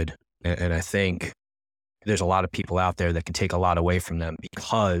very good. And I think there's a lot of people out there that can take a lot away from them,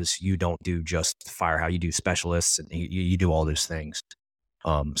 because you don't do just fire, how you do specialists, and you do all those things.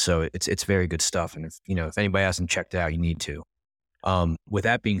 So it's very good stuff. And if anybody hasn't checked it out, you need to. With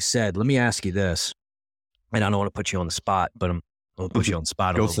that being said, let me ask you this, and I don't want to put you on the spot, but I'm going to put you on the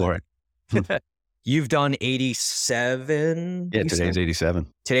spot. Go for it. You've done 87. Yeah, today's 87.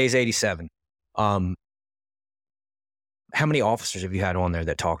 Today's 87. How many officers have you had on there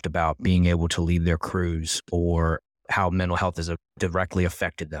that talked about being able to lead their crews, or how mental health has directly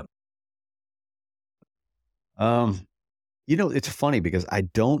affected them? It's funny because I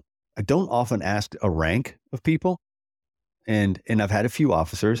don't often ask a rank of people, and I've had a few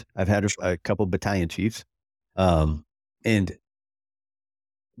officers. I've had a couple battalion chiefs, and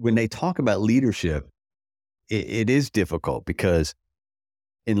when they talk about leadership, it is difficult, because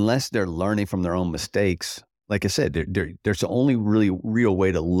unless they're learning from their own mistakes, like I said, there's the only really real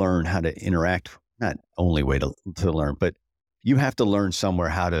way to learn how to interact. Not only way to learn, but you have to learn somewhere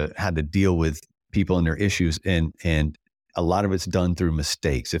how to deal with people and their issues, and a lot of it's done through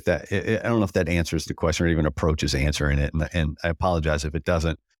mistakes. I don't know if that answers the question or even approaches answering it, and I apologize if it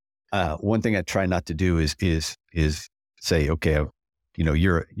doesn't. One thing I try not to do is say, okay,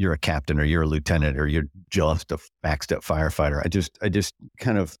 you're a captain, or you're a lieutenant, or you're just a backstep firefighter. I just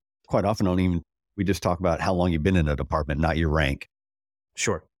kind of quite often we just talk about how long you've been in a department, not your rank.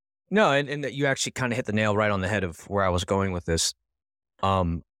 Sure. No, and that you actually kind of hit the nail right on the head of where I was going with this.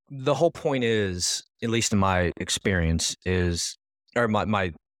 The whole point is, at least in my experience, in my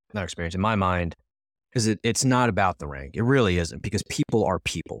mind, is it's not about the rank. It really isn't, because people are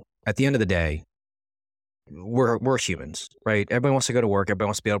people. At the end of the day, we're humans, right? Everybody wants to go to work. Everybody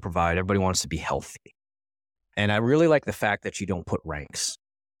wants to be able to provide. Everybody wants to be healthy. And I really like the fact that you don't put ranks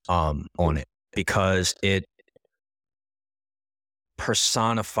on it, because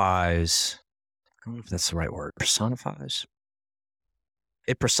personifies, I don't know if that's the right word,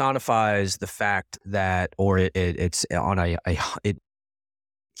 it personifies the fact that, or it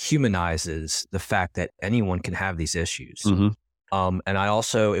humanizes the fact that anyone can have these issues. Mm-hmm. And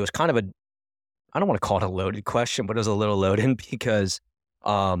it was kind of I don't want to call it a loaded question, but it was a little loaded because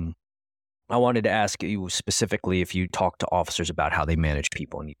I wanted to ask you specifically if you talk to officers about how they manage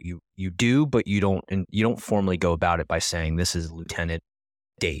people, and you do, but you don't formally go about it by saying, this is Lieutenant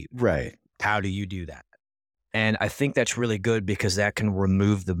Dave. Right. How do you do that? And I think that's really good because that can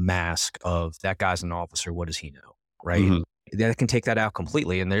remove the mask of that guy's an officer. What does he know? Right. Mm-hmm. That can take that out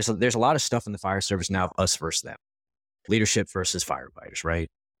completely. And there's a lot of stuff in the fire service now of us versus them, leadership versus firefighters. Right.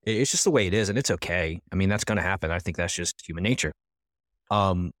 It's just the way it is. And it's okay. I mean, that's going to happen. I think that's just human nature.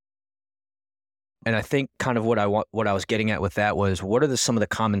 And I think kind of what I was getting at with that was, what are some of the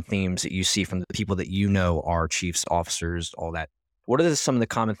common themes that you see from the people that you know are chiefs, officers, all that? What are some of the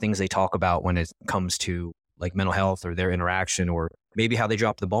common things they talk about when it comes to like mental health or their interaction, or maybe how they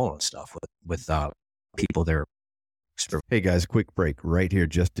drop the ball and stuff with people they're. Hey guys, quick break right here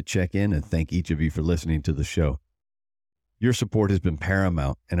just to check in and thank each of you for listening to the show. Your support has been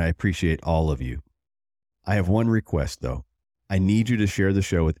paramount and I appreciate all of you. I have one request though. I need you to share the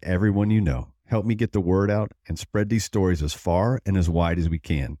show with everyone you know. Help me get the word out and spread these stories as far and as wide as we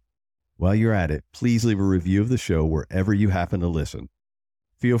can. While you're at it, please leave a review of the show wherever you happen to listen.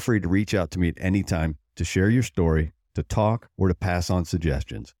 Feel free to reach out to me at any time to share your story, to talk, or to pass on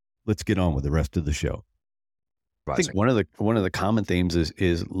suggestions. Let's get on with the rest of the show. I think one of the common themes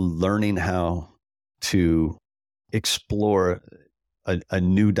is learning how to explore a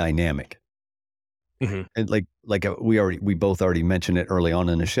new dynamic. Mm-hmm. And like we both already mentioned it early on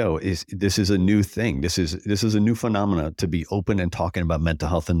in the show, this is a new thing. This is a new phenomena to be open and talking about mental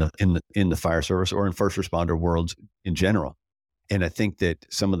health in the fire service or in first responder worlds in general. And I think that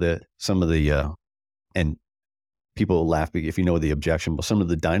some of the and people will laugh if you know the objection, but some of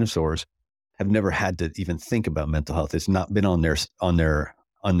the dinosaurs have never had to even think about mental health. It's not been on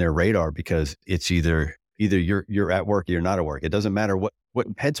their radar because it's either you're at work or you're not at work. It doesn't matter what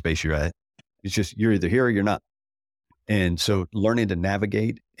headspace you're at. It's just you're either here or you're not. And so learning to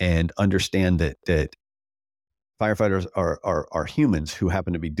navigate and understand that firefighters are humans who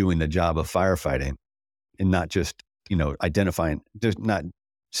happen to be doing the job of firefighting and not just, identifying, just not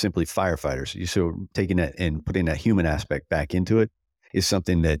simply firefighters. So taking that and putting that human aspect back into it is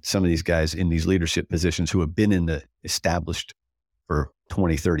something that some of these guys in these leadership positions who have been in the established for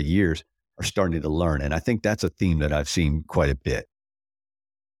 20, 30 years are starting to learn. And I think that's a theme that I've seen quite a bit.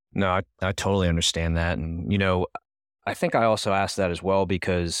 No, I totally understand that. And, I think I also asked that as well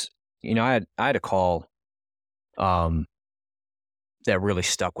because, I had a call that really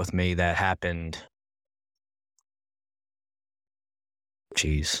stuck with me that happened,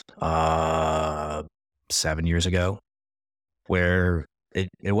 7 years ago, where it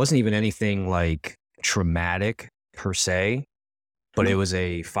wasn't even anything like traumatic per se, but it was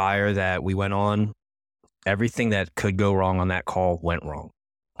a fire that we went on. Everything that could go wrong on that call went wrong.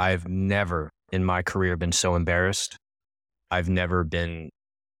 I've never in my career been so embarrassed. I've never been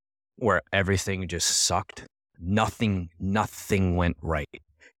where everything just sucked. Nothing went right.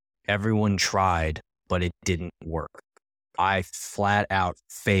 Everyone tried, but it didn't work. I flat out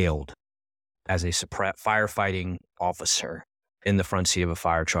failed as a firefighting officer in the front seat of a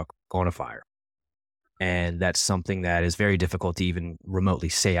fire truck on a fire. And that's something that is very difficult to even remotely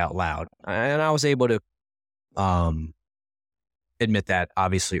say out loud. And I was able to admit that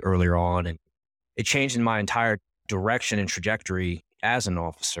obviously earlier on, and it changed in my entire direction and trajectory as an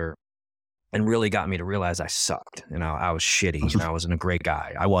officer and really got me to realize I sucked and I was shitty and I wasn't a great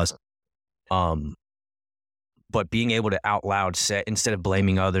guy. I wasn't. But being able to out loud say, instead of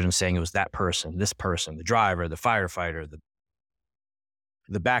blaming others and saying it was that person, this person, the driver, the firefighter,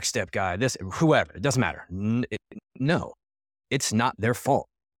 the backstep guy, whoever, it doesn't matter. No, it's not their fault.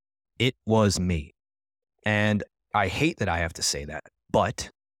 It was me. And I hate that I have to say that, but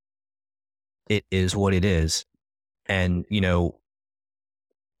it is what it is. And,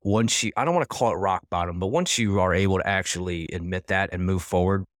 once I don't want to call it rock bottom, but once you are able to actually admit that and move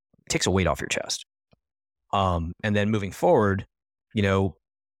forward, it takes a weight off your chest. And then moving forward,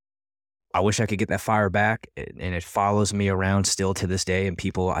 I wish I could get that fire back, and it follows me around still to this day. And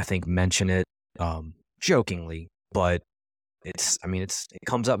people, I think, mention it jokingly, but it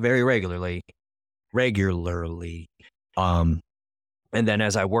comes up very regularly. And then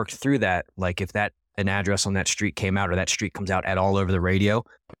as I worked through that, like if an address on that street came out or that street comes out at all over the radio,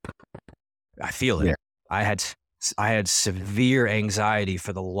 I feel it. Yeah. I had severe anxiety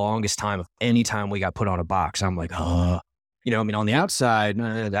for the longest time of any time we got put on a box. I'm like, I mean, on the outside,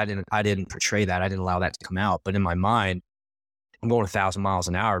 I didn't portray that. I didn't allow that to come out. But in my mind, I'm going 1,000 miles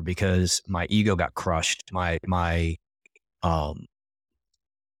an hour because my ego got crushed. My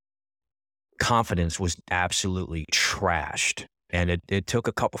confidence was absolutely trashed. And it took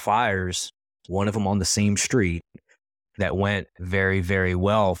a couple fires, one of them on the same street, that went very, very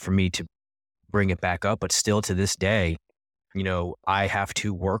well for me to bring it back up. But still to this day, I have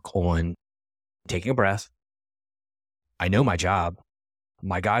to work on taking a breath. I know my job.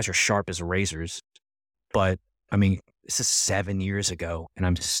 My guys are sharp as razors. But I mean, this is 7 years ago, and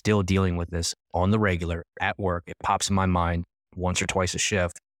I'm still dealing with this on the regular at work. It pops in my mind once or twice a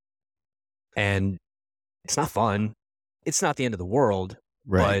shift. And it's not fun. It's not the end of the world.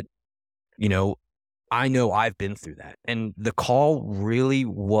 Right. But, I know I've been through that. And the call really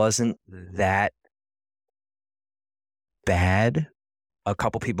wasn't that bad. A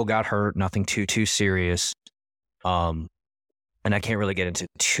couple people got hurt, nothing too serious. And I can't really get into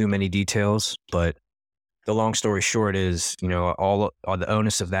too many details, but the long story short is, all the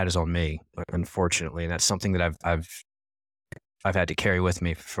onus of that is on me, unfortunately. And that's something that I've had to carry with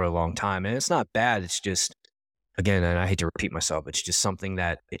me for a long time. And it's not bad. It's just, again, and I hate to repeat myself, it's just something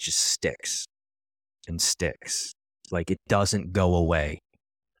that it just sticks and sticks. Like it doesn't go away.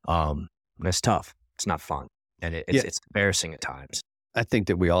 And it's tough. It's not fun. And it's embarrassing at times. I think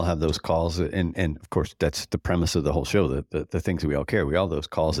that we all have those calls, and of course that's the premise of the whole show. The things that we all carry, we all have those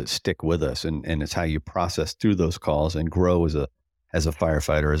calls that stick with us, and it's how you process through those calls and grow as a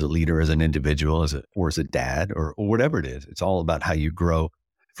firefighter, as a leader, as an individual, as a dad, or whatever it is. It's all about how you grow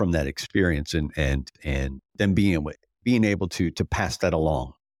from that experience, and then being able to pass that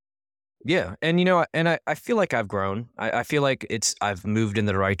along. Yeah, and I feel like I've grown. I feel like I've moved in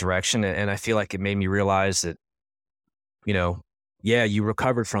the right direction, and I feel like it made me realize that, yeah, you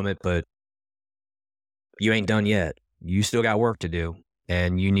recovered from it, but you ain't done yet. You still got work to do,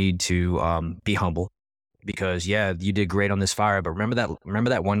 and you need to be humble because, yeah, you did great on this fire, but remember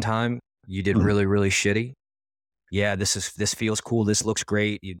that one time you did really, really shitty? Yeah, this feels cool. This looks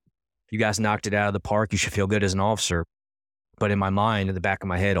great. You guys knocked it out of the park. You should feel good as an officer. But in my mind, in the back of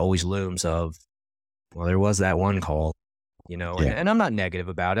my head, always looms of, well, there was that one call, and I'm not negative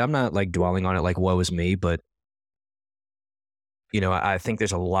about it. I'm not like dwelling on it like woe is me, but I think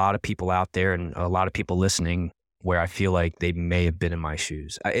there's a lot of people out there and a lot of people listening where I feel like they may have been in my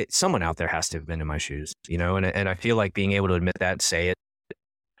shoes. Someone out there has to have been in my shoes, and I feel like being able to admit that and say it,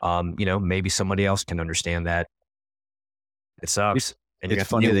 maybe somebody else can understand that. It sucks. And it's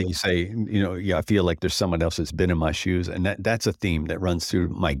funny that you say, I feel like there's someone else that's been in my shoes. And that's a theme that runs through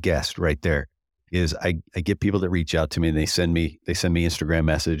my guest right there is I get people that reach out to me and they send me Instagram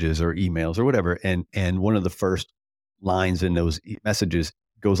messages or emails or whatever. And one of the first lines in those messages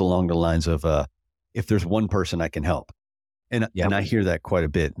goes along the lines of, if there's one person I can help. And I hear that quite a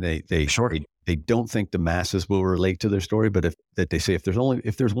bit. They don't think the masses will relate to their story, but if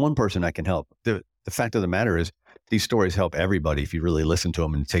there's one person I can help, the fact of the matter is these stories help everybody if you really listen to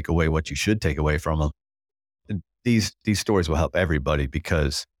them and take away what you should take away from them. And these stories will help everybody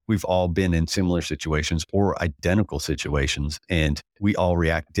because we've all been in similar situations or identical situations, and we all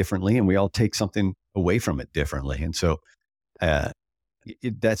react differently and we all take something away from it differently. And so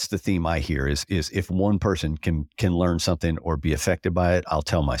that's the theme I hear is if one person can learn something or be affected by it, I'll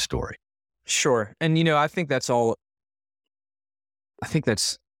tell my story. Sure. And, I think that's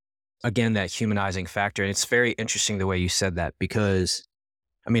again, that humanizing factor. And it's very interesting the way you said that because,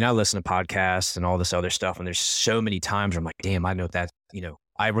 I listen to podcasts and all this other stuff, and there's so many times where I'm like, damn, I know that,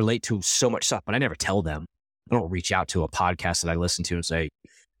 I relate to so much stuff, but I never tell them. I don't reach out to a podcast that I listen to and say,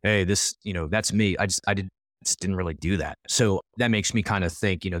 hey, this, that's me. I just didn't really do that. So that makes me kind of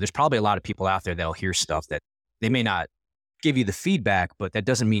think, there's probably a lot of people out there that'll hear stuff that they may not give you the feedback, but that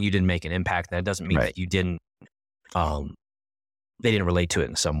doesn't mean you didn't make an impact. That doesn't mean that you didn't, they didn't relate to it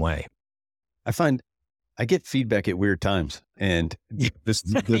in some way. I find I get feedback at weird times, and this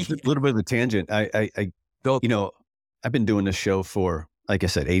little bit of a tangent. I've been doing this show for, like I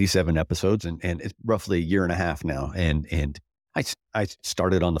said, 87 episodes, and it's roughly a year and a half now. And I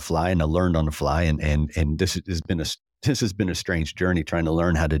started on the fly and I learned on the fly, and this has been a strange journey trying to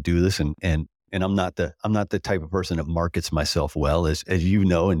learn how to do this. And I'm not the type of person that markets myself well, as you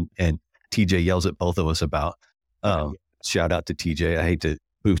know, and TJ yells at both of us about. Shout out to TJ. I hate to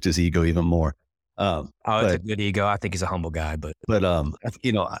boost his ego even more. It's a good ego. I think he's a humble guy, but I'm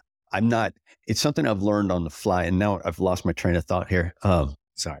not. It's something I've learned on the fly, and now I've lost my train of thought here.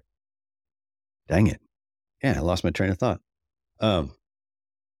 Sorry. Dang it. Yeah, I lost my train of thought.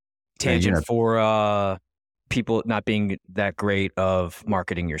 Tangent for people not being that great of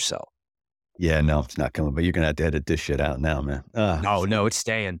marketing yourself. Yeah, no, it's not coming, but you're going to have to edit this shit out now, man. No, it's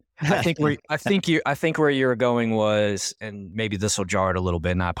staying. I think where you're going was, and maybe this will jar it a little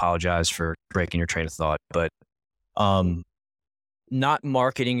bit, and I apologize for breaking your train of thought, but not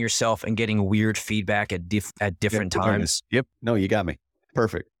marketing yourself and getting weird feedback at different times. Yep. No, you got me.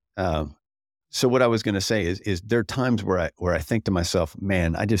 Perfect. So what I was going to say is there are times where I think to myself,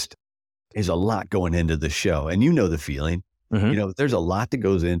 man, there's a lot going into the show, and you know the feeling. Mm-hmm. There's a lot that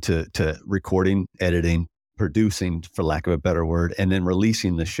goes into recording, editing, producing, for lack of a better word, and then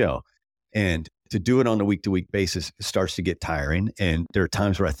releasing the show. And to do it on a week-to-week basis starts to get tiring. And there are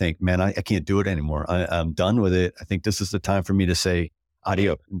times where I think, man, I can't do it anymore. I'm done with it. I think this is the time for me to say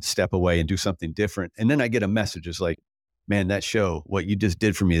adios and step away and do something different. And then I get a message. It's like, man, that show, what you just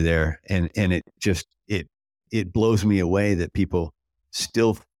did for me there. And it just, it blows me away that people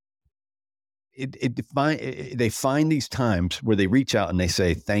still they find these times where they reach out and they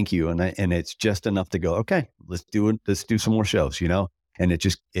say thank you, and it's just enough to go, okay, let's do it. Let's do some more shows, and it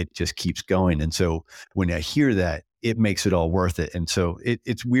just keeps going. And so when I hear that, it makes it all worth it. And so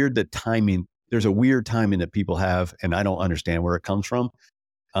it's weird that timing. There's a weird timing that people have, and I don't understand where it comes from.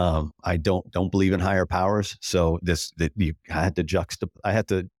 I don't believe in higher powers, so I had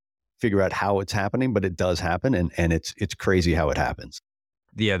to figure out how it's happening, but it does happen, and it's crazy how it happens.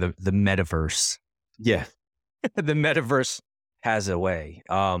 Yeah, the metaverse. Yeah. The metaverse has a way.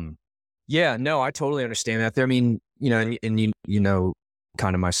 Yeah, no, I totally understand that. I mean, and you know,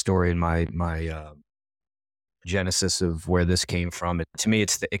 kind of my story and my genesis of where this came from. To me,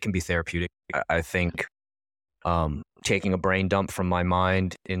 it can be therapeutic. I think taking a brain dump from my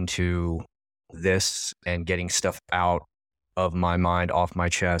mind into this and getting stuff out of my mind, off my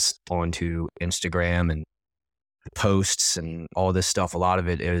chest, onto Instagram and posts and all this stuff. A lot of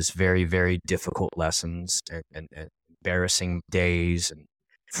it is very, very difficult lessons and embarrassing days and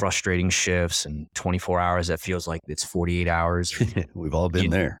frustrating shifts and 24 hours that feels like it's 48 hours. We've all been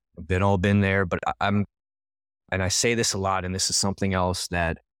there. Been there, but and I say this a lot, and this is something else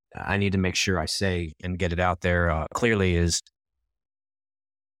that I need to make sure I say and get it out there clearly, is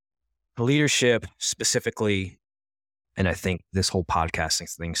leadership specifically. And I think this whole podcasting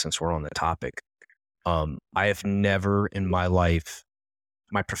thing, since we're on the topic, I have never in my life,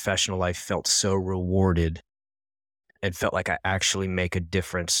 my professional life, felt so rewarded and felt like I actually make a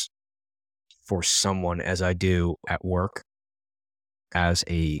difference for someone as I do at work as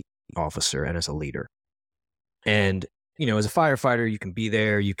a officer and as a leader. And, as a firefighter, you can be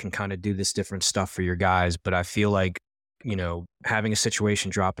there, you can kind of do this different stuff for your guys. But I feel like, having a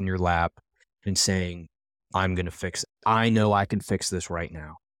situation drop in your lap and saying, I'm going to fix it. I know I can fix this right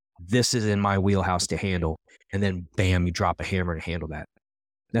now. This is in my wheelhouse to handle. And then bam, you drop a hammer to handle that.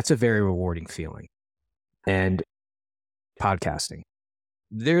 That's a very rewarding feeling. And podcasting,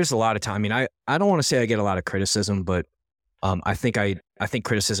 there's a lot of time. I mean, I don't want to say I get a lot of criticism, but I think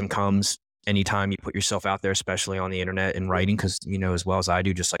criticism comes anytime you put yourself out there, especially on the internet and writing, because as well as I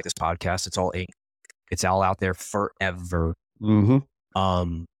do, just like this podcast, it's all ink. It's all out there forever.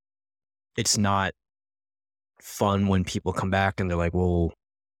 Mm-hmm. It's not fun when people come back and they're like, well,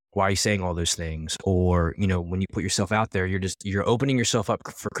 why are you saying all those things? Or, when you put yourself out there, you're opening yourself up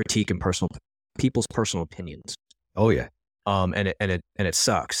for critique and people's personal opinions. Oh yeah. And it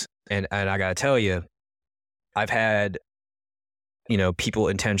sucks. And I gotta tell you, I've had, people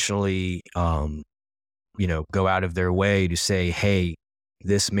intentionally, go out of their way to say, hey,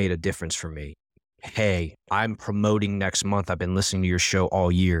 this made a difference for me. Hey, I'm promoting next month. I've been listening to your show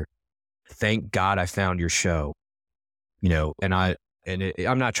all year. Thank God I found your show, and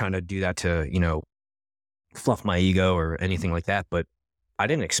I'm not trying to do that to, fluff my ego or anything like that, but I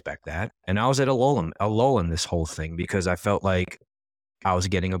didn't expect that. And I was at a lull in this whole thing because I felt like I was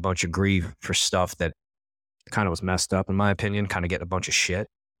getting a bunch of grief for stuff that kind of was messed up, in my opinion, kind of getting a bunch of shit.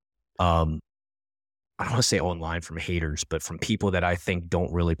 I don't want to say online from haters, but from people that I think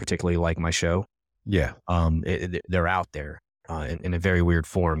don't really particularly like my show. Yeah. They're out there in a very weird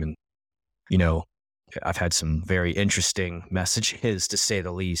form. And, I've had some very interesting messages, to say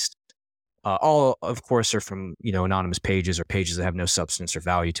the least. All, of course, are from, anonymous pages or pages that have no substance or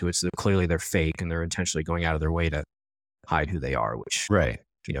value to it. So clearly they're fake and they're intentionally going out of their way to hide who they are, which, right.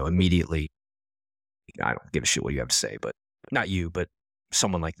 Immediately, I don't give a shit what you have to say, but not you, but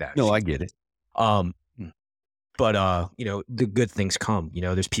someone like that. No, I get it. But the good things come.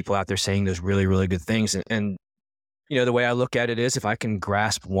 There's people out there saying those really, really good things. And the way I look at it is, if I can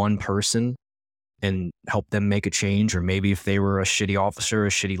grasp one person and help them make a change, or maybe if they were a shitty officer, a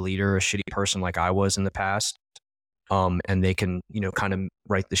shitty leader, a shitty person like I was in the past, and they can, kind of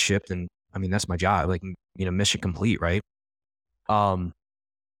right the ship, then, I mean, that's my job. Like, mission complete, right?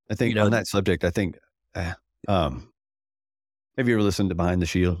 I think on that subject, have you ever listened to Behind the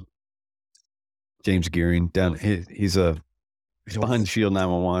Shield? James Gearing he's Behind the Shield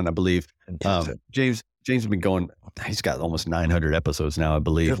 911, I believe. James has been going, he's got almost 900 episodes now, I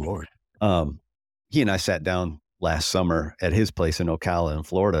believe. Good Lord. He and I sat down last summer at his place in Ocala in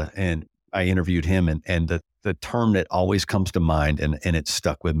Florida, and I interviewed him, and the term that always comes to mind, and it's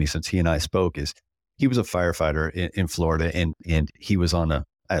stuck with me since he and I spoke, is he was a firefighter in Florida, and he was on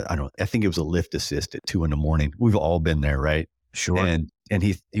I think it was a lift assist at 2 a.m. We've all been there, right? Sure. And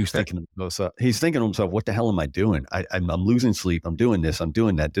he was thinking to himself, what the hell am I doing? I'm losing sleep. I'm doing this. I'm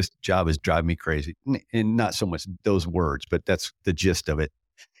doing that. This job is driving me crazy. And not so much those words, but that's the gist of it.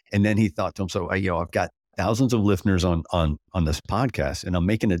 And then he thought to himself, I've got thousands of listeners on this podcast, and I'm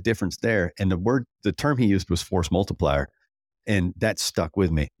making a difference there. And the term he used was force multiplier. And that stuck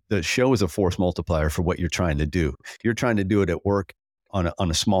with me. The show is a force multiplier for what you're trying to do. You're trying to do it at work on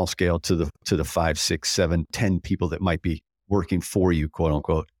a small scale to the 5, 6, 7, 10 people that might be working for you, quote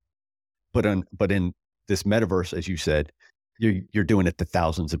unquote. But in this metaverse, as you said, you're doing it to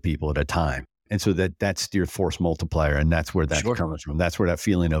thousands of people at a time. And so that's your force multiplier. And that's where that comes from. That's where that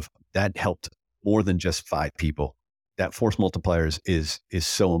feeling of that helped more than just 5 people. That force multiplier is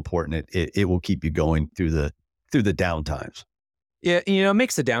so important. It will keep you going through the down times. Yeah. It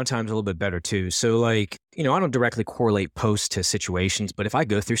makes the downtimes a little bit better too. So I don't directly correlate posts to situations, but if I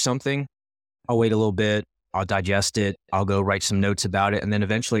go through something, I'll wait a little bit. I'll digest it. I'll go write some notes about it. And then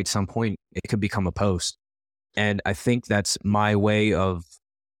eventually at some point it could become a post. And I think that's my way of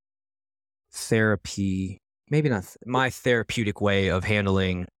therapy, maybe not my therapeutic way of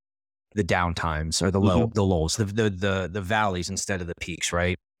handling the downtimes or the lulls, the valleys instead of the peaks,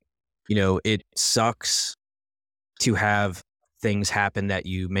 right? It sucks to have things happen that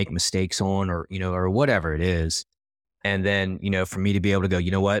you make mistakes on or whatever it is. And then, for me to be able to go,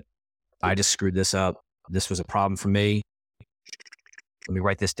 you know what? I just screwed this up. This was a problem for me. Let me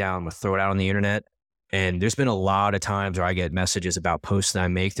write this down. I'm going to throw it out on the internet. And there's been a lot of times where I get messages about posts that I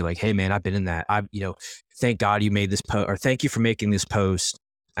make. They're like, hey man, I've been in that. Thank God you made this post, or thank you for making this post.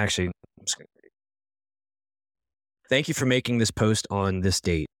 Actually, thank you for making this post on this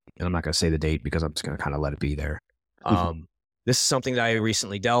date. And I'm not going to say the date because I'm just going to kind of let it be there. This is something that I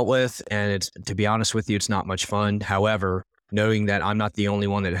recently dealt with. And to be honest with you, it's not much fun. However, knowing that I'm not the only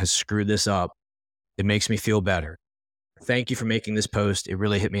one that has screwed this up, it makes me feel better. Thank you for making this post. It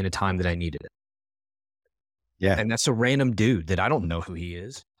really hit me in a time that I needed it. Yeah. And that's a random dude that I don't know who he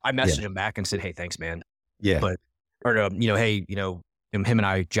is. I messaged him back and said, hey, thanks, man. Yeah. Hey, him and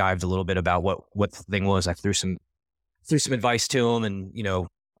I jived a little bit about what the thing was. I threw some advice to him, and,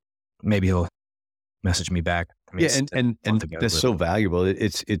 maybe he'll message me back. I mean, and that's so valuable.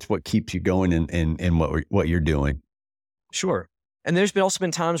 It's what keeps you going in what you're doing. Sure. And there's also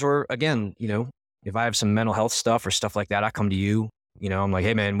been times where, again, if I have some mental health stuff or stuff like that, I come to you, I'm like,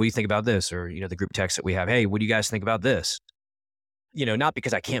 hey man, what do you think about this? Or, the group text that we have, hey, what do you guys think about this? Not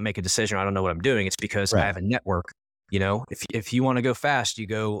because I can't make a decision, or I don't know what I'm doing. It's because I have a network. If you want to go fast, you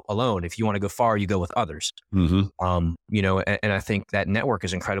go alone. If you want to go far, you go with others. Mm-hmm. And I think that network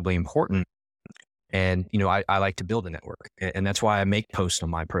is incredibly important. And, I like to build a network, and that's why I make posts on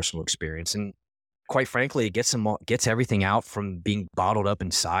my personal experience. And quite frankly, it gets everything out from being bottled up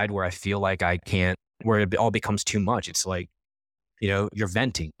inside where I feel like I can't, where it all becomes too much. It's like, you're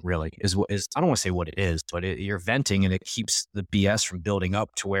venting really is I don't want to say what it is, but you're venting, and it keeps the BS from building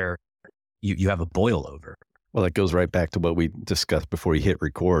up to where you have a boil over. Well, it goes right back to what we discussed before you hit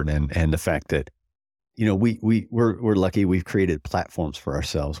record, and the fact that, we're lucky we've created platforms for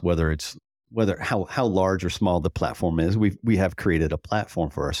ourselves, whether how large or small the platform is, we have created a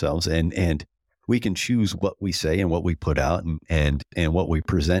platform for ourselves, and we can choose what we say and what we put out and what we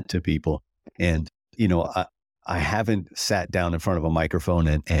present to people. And, I haven't sat down in front of a microphone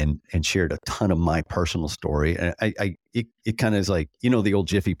and shared a ton of my personal story. And it kind of is like, the old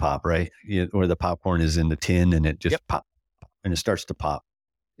Jiffy Pop, right? Where the popcorn is in the tin and it just pop and it starts to pop.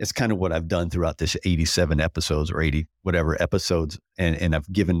 It's kind of what I've done throughout this 87 episodes or 80 whatever episodes. And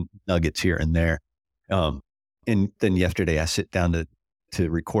I've given nuggets here and there. And then yesterday I sit down to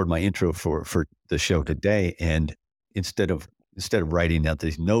record my intro for the show today. And instead of writing out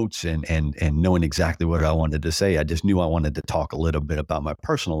these notes and knowing exactly what I wanted to say, I just knew I wanted to talk a little bit about my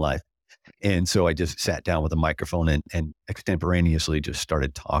personal life. And so I just sat down with a microphone and extemporaneously just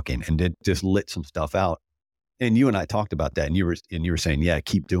started talking, and it just lit some stuff out. And you and I talked about that, and you were saying, yeah,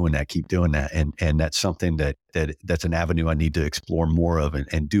 keep doing that. And that's something that's an avenue I need to explore more of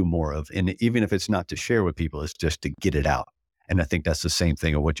and do more of. And even if it's not to share with people, it's just to get it out. And I think that's the same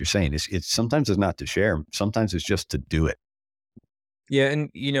thing of what you're saying. It's sometimes it's not to share. Sometimes it's just to do it. Yeah.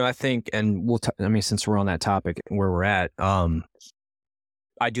 And, I think, and since we're on that topic where we're at,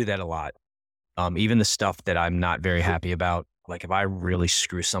 I do that a lot. Even the stuff that I'm not very happy about, like if I really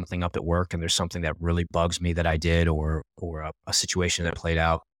screw something up at work and there's something that really bugs me that I did, or a situation that played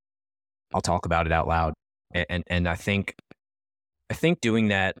out, I'll talk about it out loud. And I think doing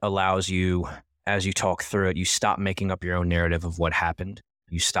that allows you, as you talk through it, you stop making up your own narrative of what happened.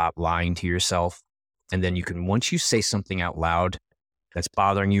 You stop lying to yourself. And then once you say something out loud that's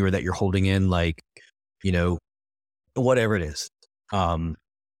bothering you or that you're holding in, like, whatever it is, I'm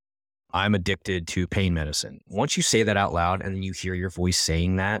addicted to pain medicine. Once you say that out loud and then you hear your voice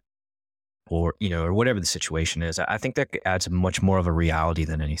saying that, or whatever the situation is, I think that adds much more of a reality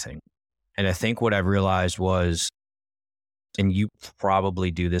than anything. And I think what I've realized was, and you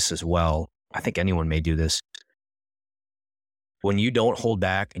probably do this as well, I think anyone may do this, when you don't hold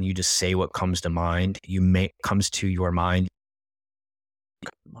back and you just say what comes to mind, comes to your mind,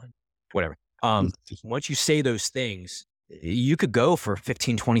 whatever. Once you say those things, you could go for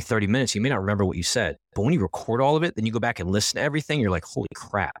 15, 20, 30 minutes. You may not remember what you said, but when you record all of it, then you go back and listen to everything. You're like, holy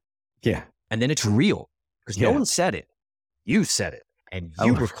crap. Yeah. And then it's real because no one said it. You said it and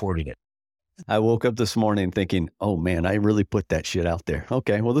you recorded it. I woke up this morning thinking, oh man, I really put that shit out there.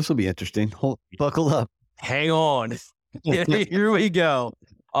 Okay, well, this will be interesting. Buckle up. Hang on. Here we go.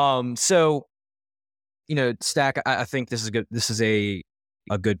 So, Stack, I think this is good. This is a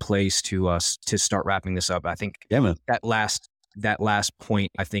good place to start wrapping this up. I think that last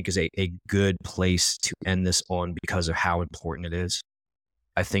point, I think, is a good place to end this on because of how important it is.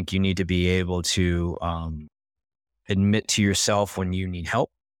 I think you need to be able to admit to yourself when you need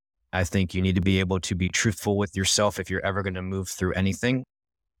help. I think you need to be able to be truthful with yourself if you're ever going to move through anything.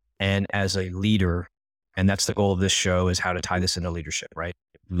 And as a leader, and that's the goal of this show, is how to tie this into leadership, right?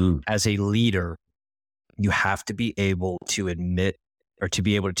 As a leader, you have to be able to admit or to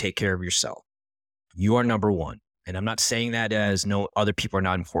be able to take care of yourself. You are number one. And I'm not saying that as no other people are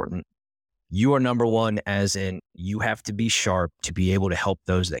not important. You are number one, as in you have to be sharp to be able to help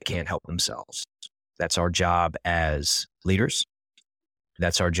those that can't help themselves. That's our job as leaders.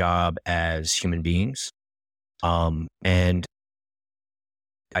 That's our job as human beings. And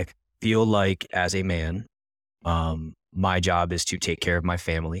I feel like as a man, my job is to take care of my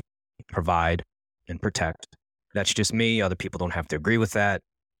family, provide and protect. That's just me. Other people don't have to agree with that.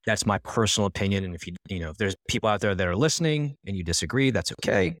 That's my personal opinion. And if there's people out there that are listening and you disagree, that's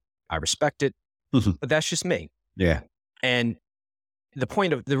okay. I respect it, but that's just me. Yeah. And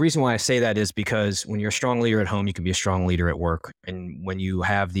the reason why I say that is because when you're a strong leader at home, you can be a strong leader at work. And when you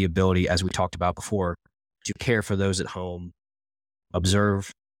have the ability, as we talked about before, to care for those at home,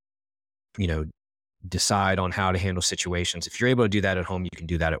 observe, decide on how to handle situations. If you're able to do that at home, you can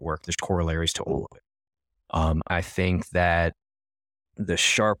do that at work. There's corollaries to all of it. I think that the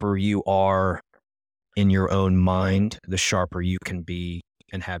sharper you are in your own mind, the sharper you can be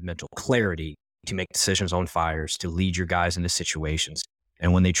and have mental clarity to make decisions on fires, to lead your guys into situations.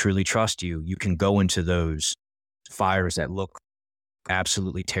 And when they truly trust you, you can go into those fires that look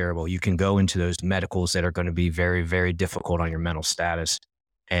absolutely terrible. You can go into those medicals that are going to be very, very difficult on your mental status.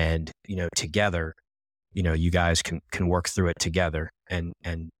 And, together, you guys can work through it together. And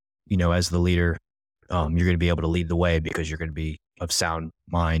as the leader, you're going to be able to lead the way because you're going to be of sound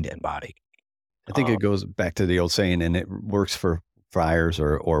mind and body. I think it goes back to the old saying, and it works for fires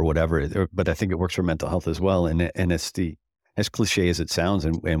or whatever, but I think it works for mental health as well. And it's as cliche as it sounds,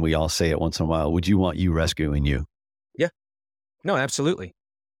 and we all say it once in a while, would you want you rescuing you? Yeah, no, absolutely.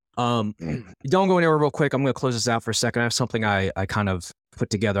 Don't go anywhere real quick. I'm going to close this out for a second. I have something I kind of put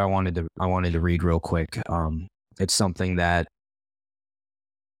together. I wanted to read real quick. It's something that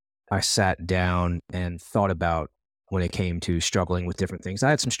I sat down and thought about when it came to struggling with different things. I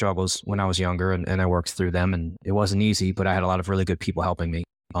had some struggles when I was younger and I worked through them, and it wasn't easy, but I had a lot of really good people helping me.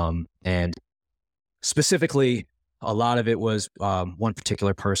 And specifically, a lot of it was one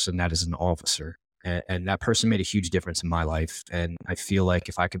particular person that is an officer. And that person made a huge difference in my life. And I feel like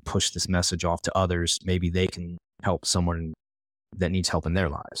if I could push this message off to others, maybe they can help someone that needs help in their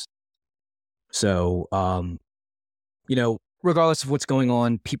lives. So, regardless of what's going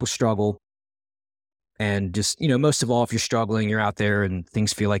on, people struggle. And just, most of all, if you're struggling, you're out there and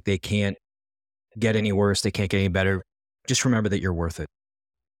things feel like they can't get any worse, they can't get any better, just remember that you're worth it.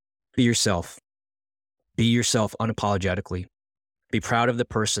 Be yourself. Be yourself unapologetically. Be proud of the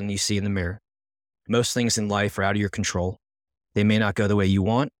person you see in the mirror. Most things in life are out of your control. They may not go the way you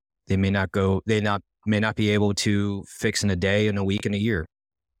want. They may not be able to fix in a day, in a week, in a year.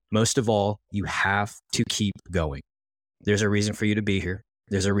 Most of all, you have to keep going. There's a reason for you to be here.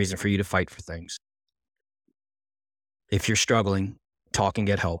 There's a reason for you to fight for things. If you're struggling, talk and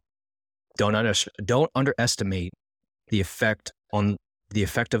get help. Don't underestimate the effect on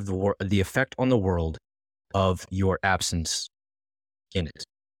the world of your absence in it.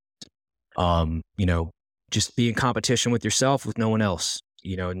 Just be in competition with yourself, with no one else.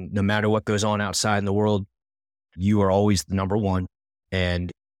 No matter what goes on outside in the world, you are always the number one,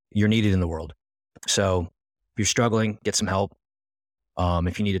 and you're needed in the world. So if you're struggling, get some help.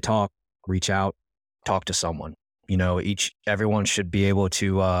 If you need to talk, reach out, talk to someone. Everyone should be able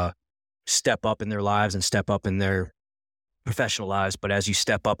to step up in their lives and step up in their professional lives. But as you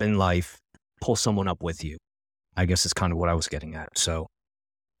step up in life, pull someone up with you, I guess is kind of what I was getting at. So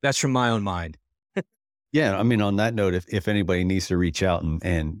that's from my own mind. Yeah. I mean, on that note, if anybody needs to reach out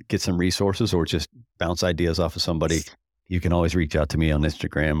and get some resources or just bounce ideas off of somebody, you can always reach out to me on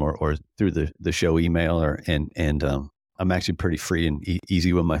Instagram or through the show email and I'm actually pretty free and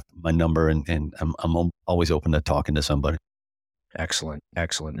easy with my number and I'm always open to talking to somebody. Excellent.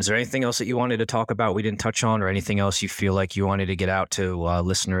 Is there anything else that you wanted to talk about we didn't touch on, or anything else you feel like you wanted to get out to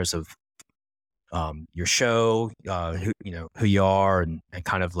listeners of your show, who you are and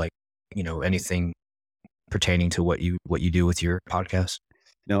kind of like, anything pertaining to what you do with your podcast?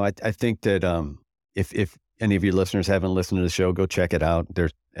 I think that if any of your listeners haven't listened to the show, go check it out.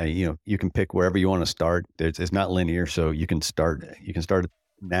 There's you can pick wherever you want to start. It's not linear, so you can start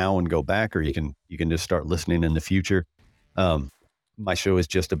now and go back, or you can just start listening in the future. My show is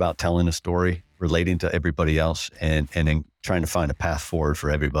just about telling a story, relating to everybody else, and then trying to find a path forward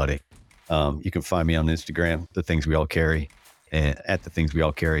for everybody. You can find me on Instagram, The Things We All Carry, and at The Things We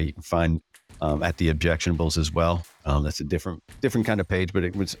All Carry. You can find at The Objectionables as well. That's a different kind of page,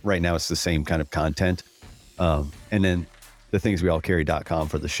 but right now it's the same kind of content. And then thethingsweallcarry.com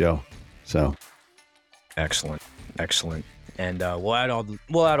for the show. So excellent. And we'll add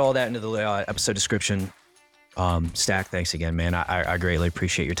all that into the episode description. Stack, thanks again, man. I greatly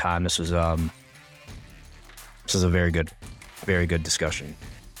appreciate your time. This was a very good discussion.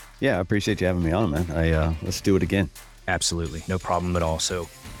 Yeah, I appreciate you having me on, man. Let's do it again. Absolutely, no problem at all. So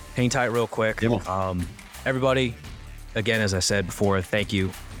hang tight real quick. Yeah. Everybody, again, as I said before, thank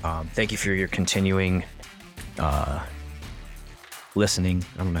you. Thank you for your continuing listening.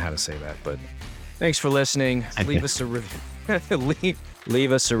 I don't know how to say that, but thanks for listening. Leave us a review.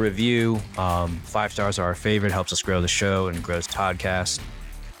 Leave us a review. 5 stars are our favorite. Helps us grow the show and grows the podcast.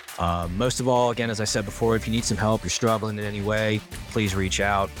 Most of all, again, as I said before, if you need some help, you're struggling in any way, please reach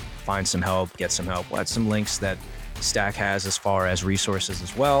out, find some help, get some help. We'll add some links that Stack has as far as resources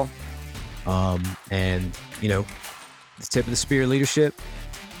as well. And the tip of the spear leadership: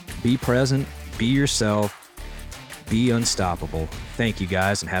 be present, be yourself, be unstoppable. Thank you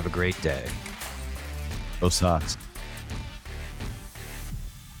guys, and have a great day. Go Sox.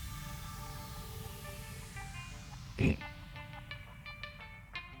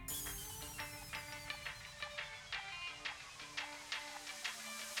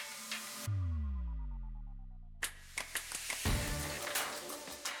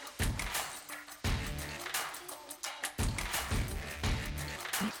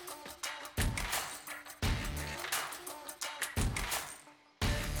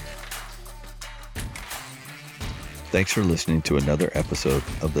 Thanks for listening to another episode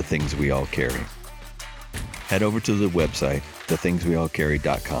of The Things We All Carry. Head over to the website,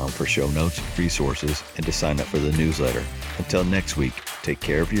 thethingsweallcarry.com, for show notes, resources, and to sign up for the newsletter. Until next week, take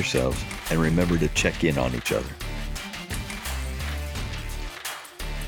care of yourselves and remember to check in on each other.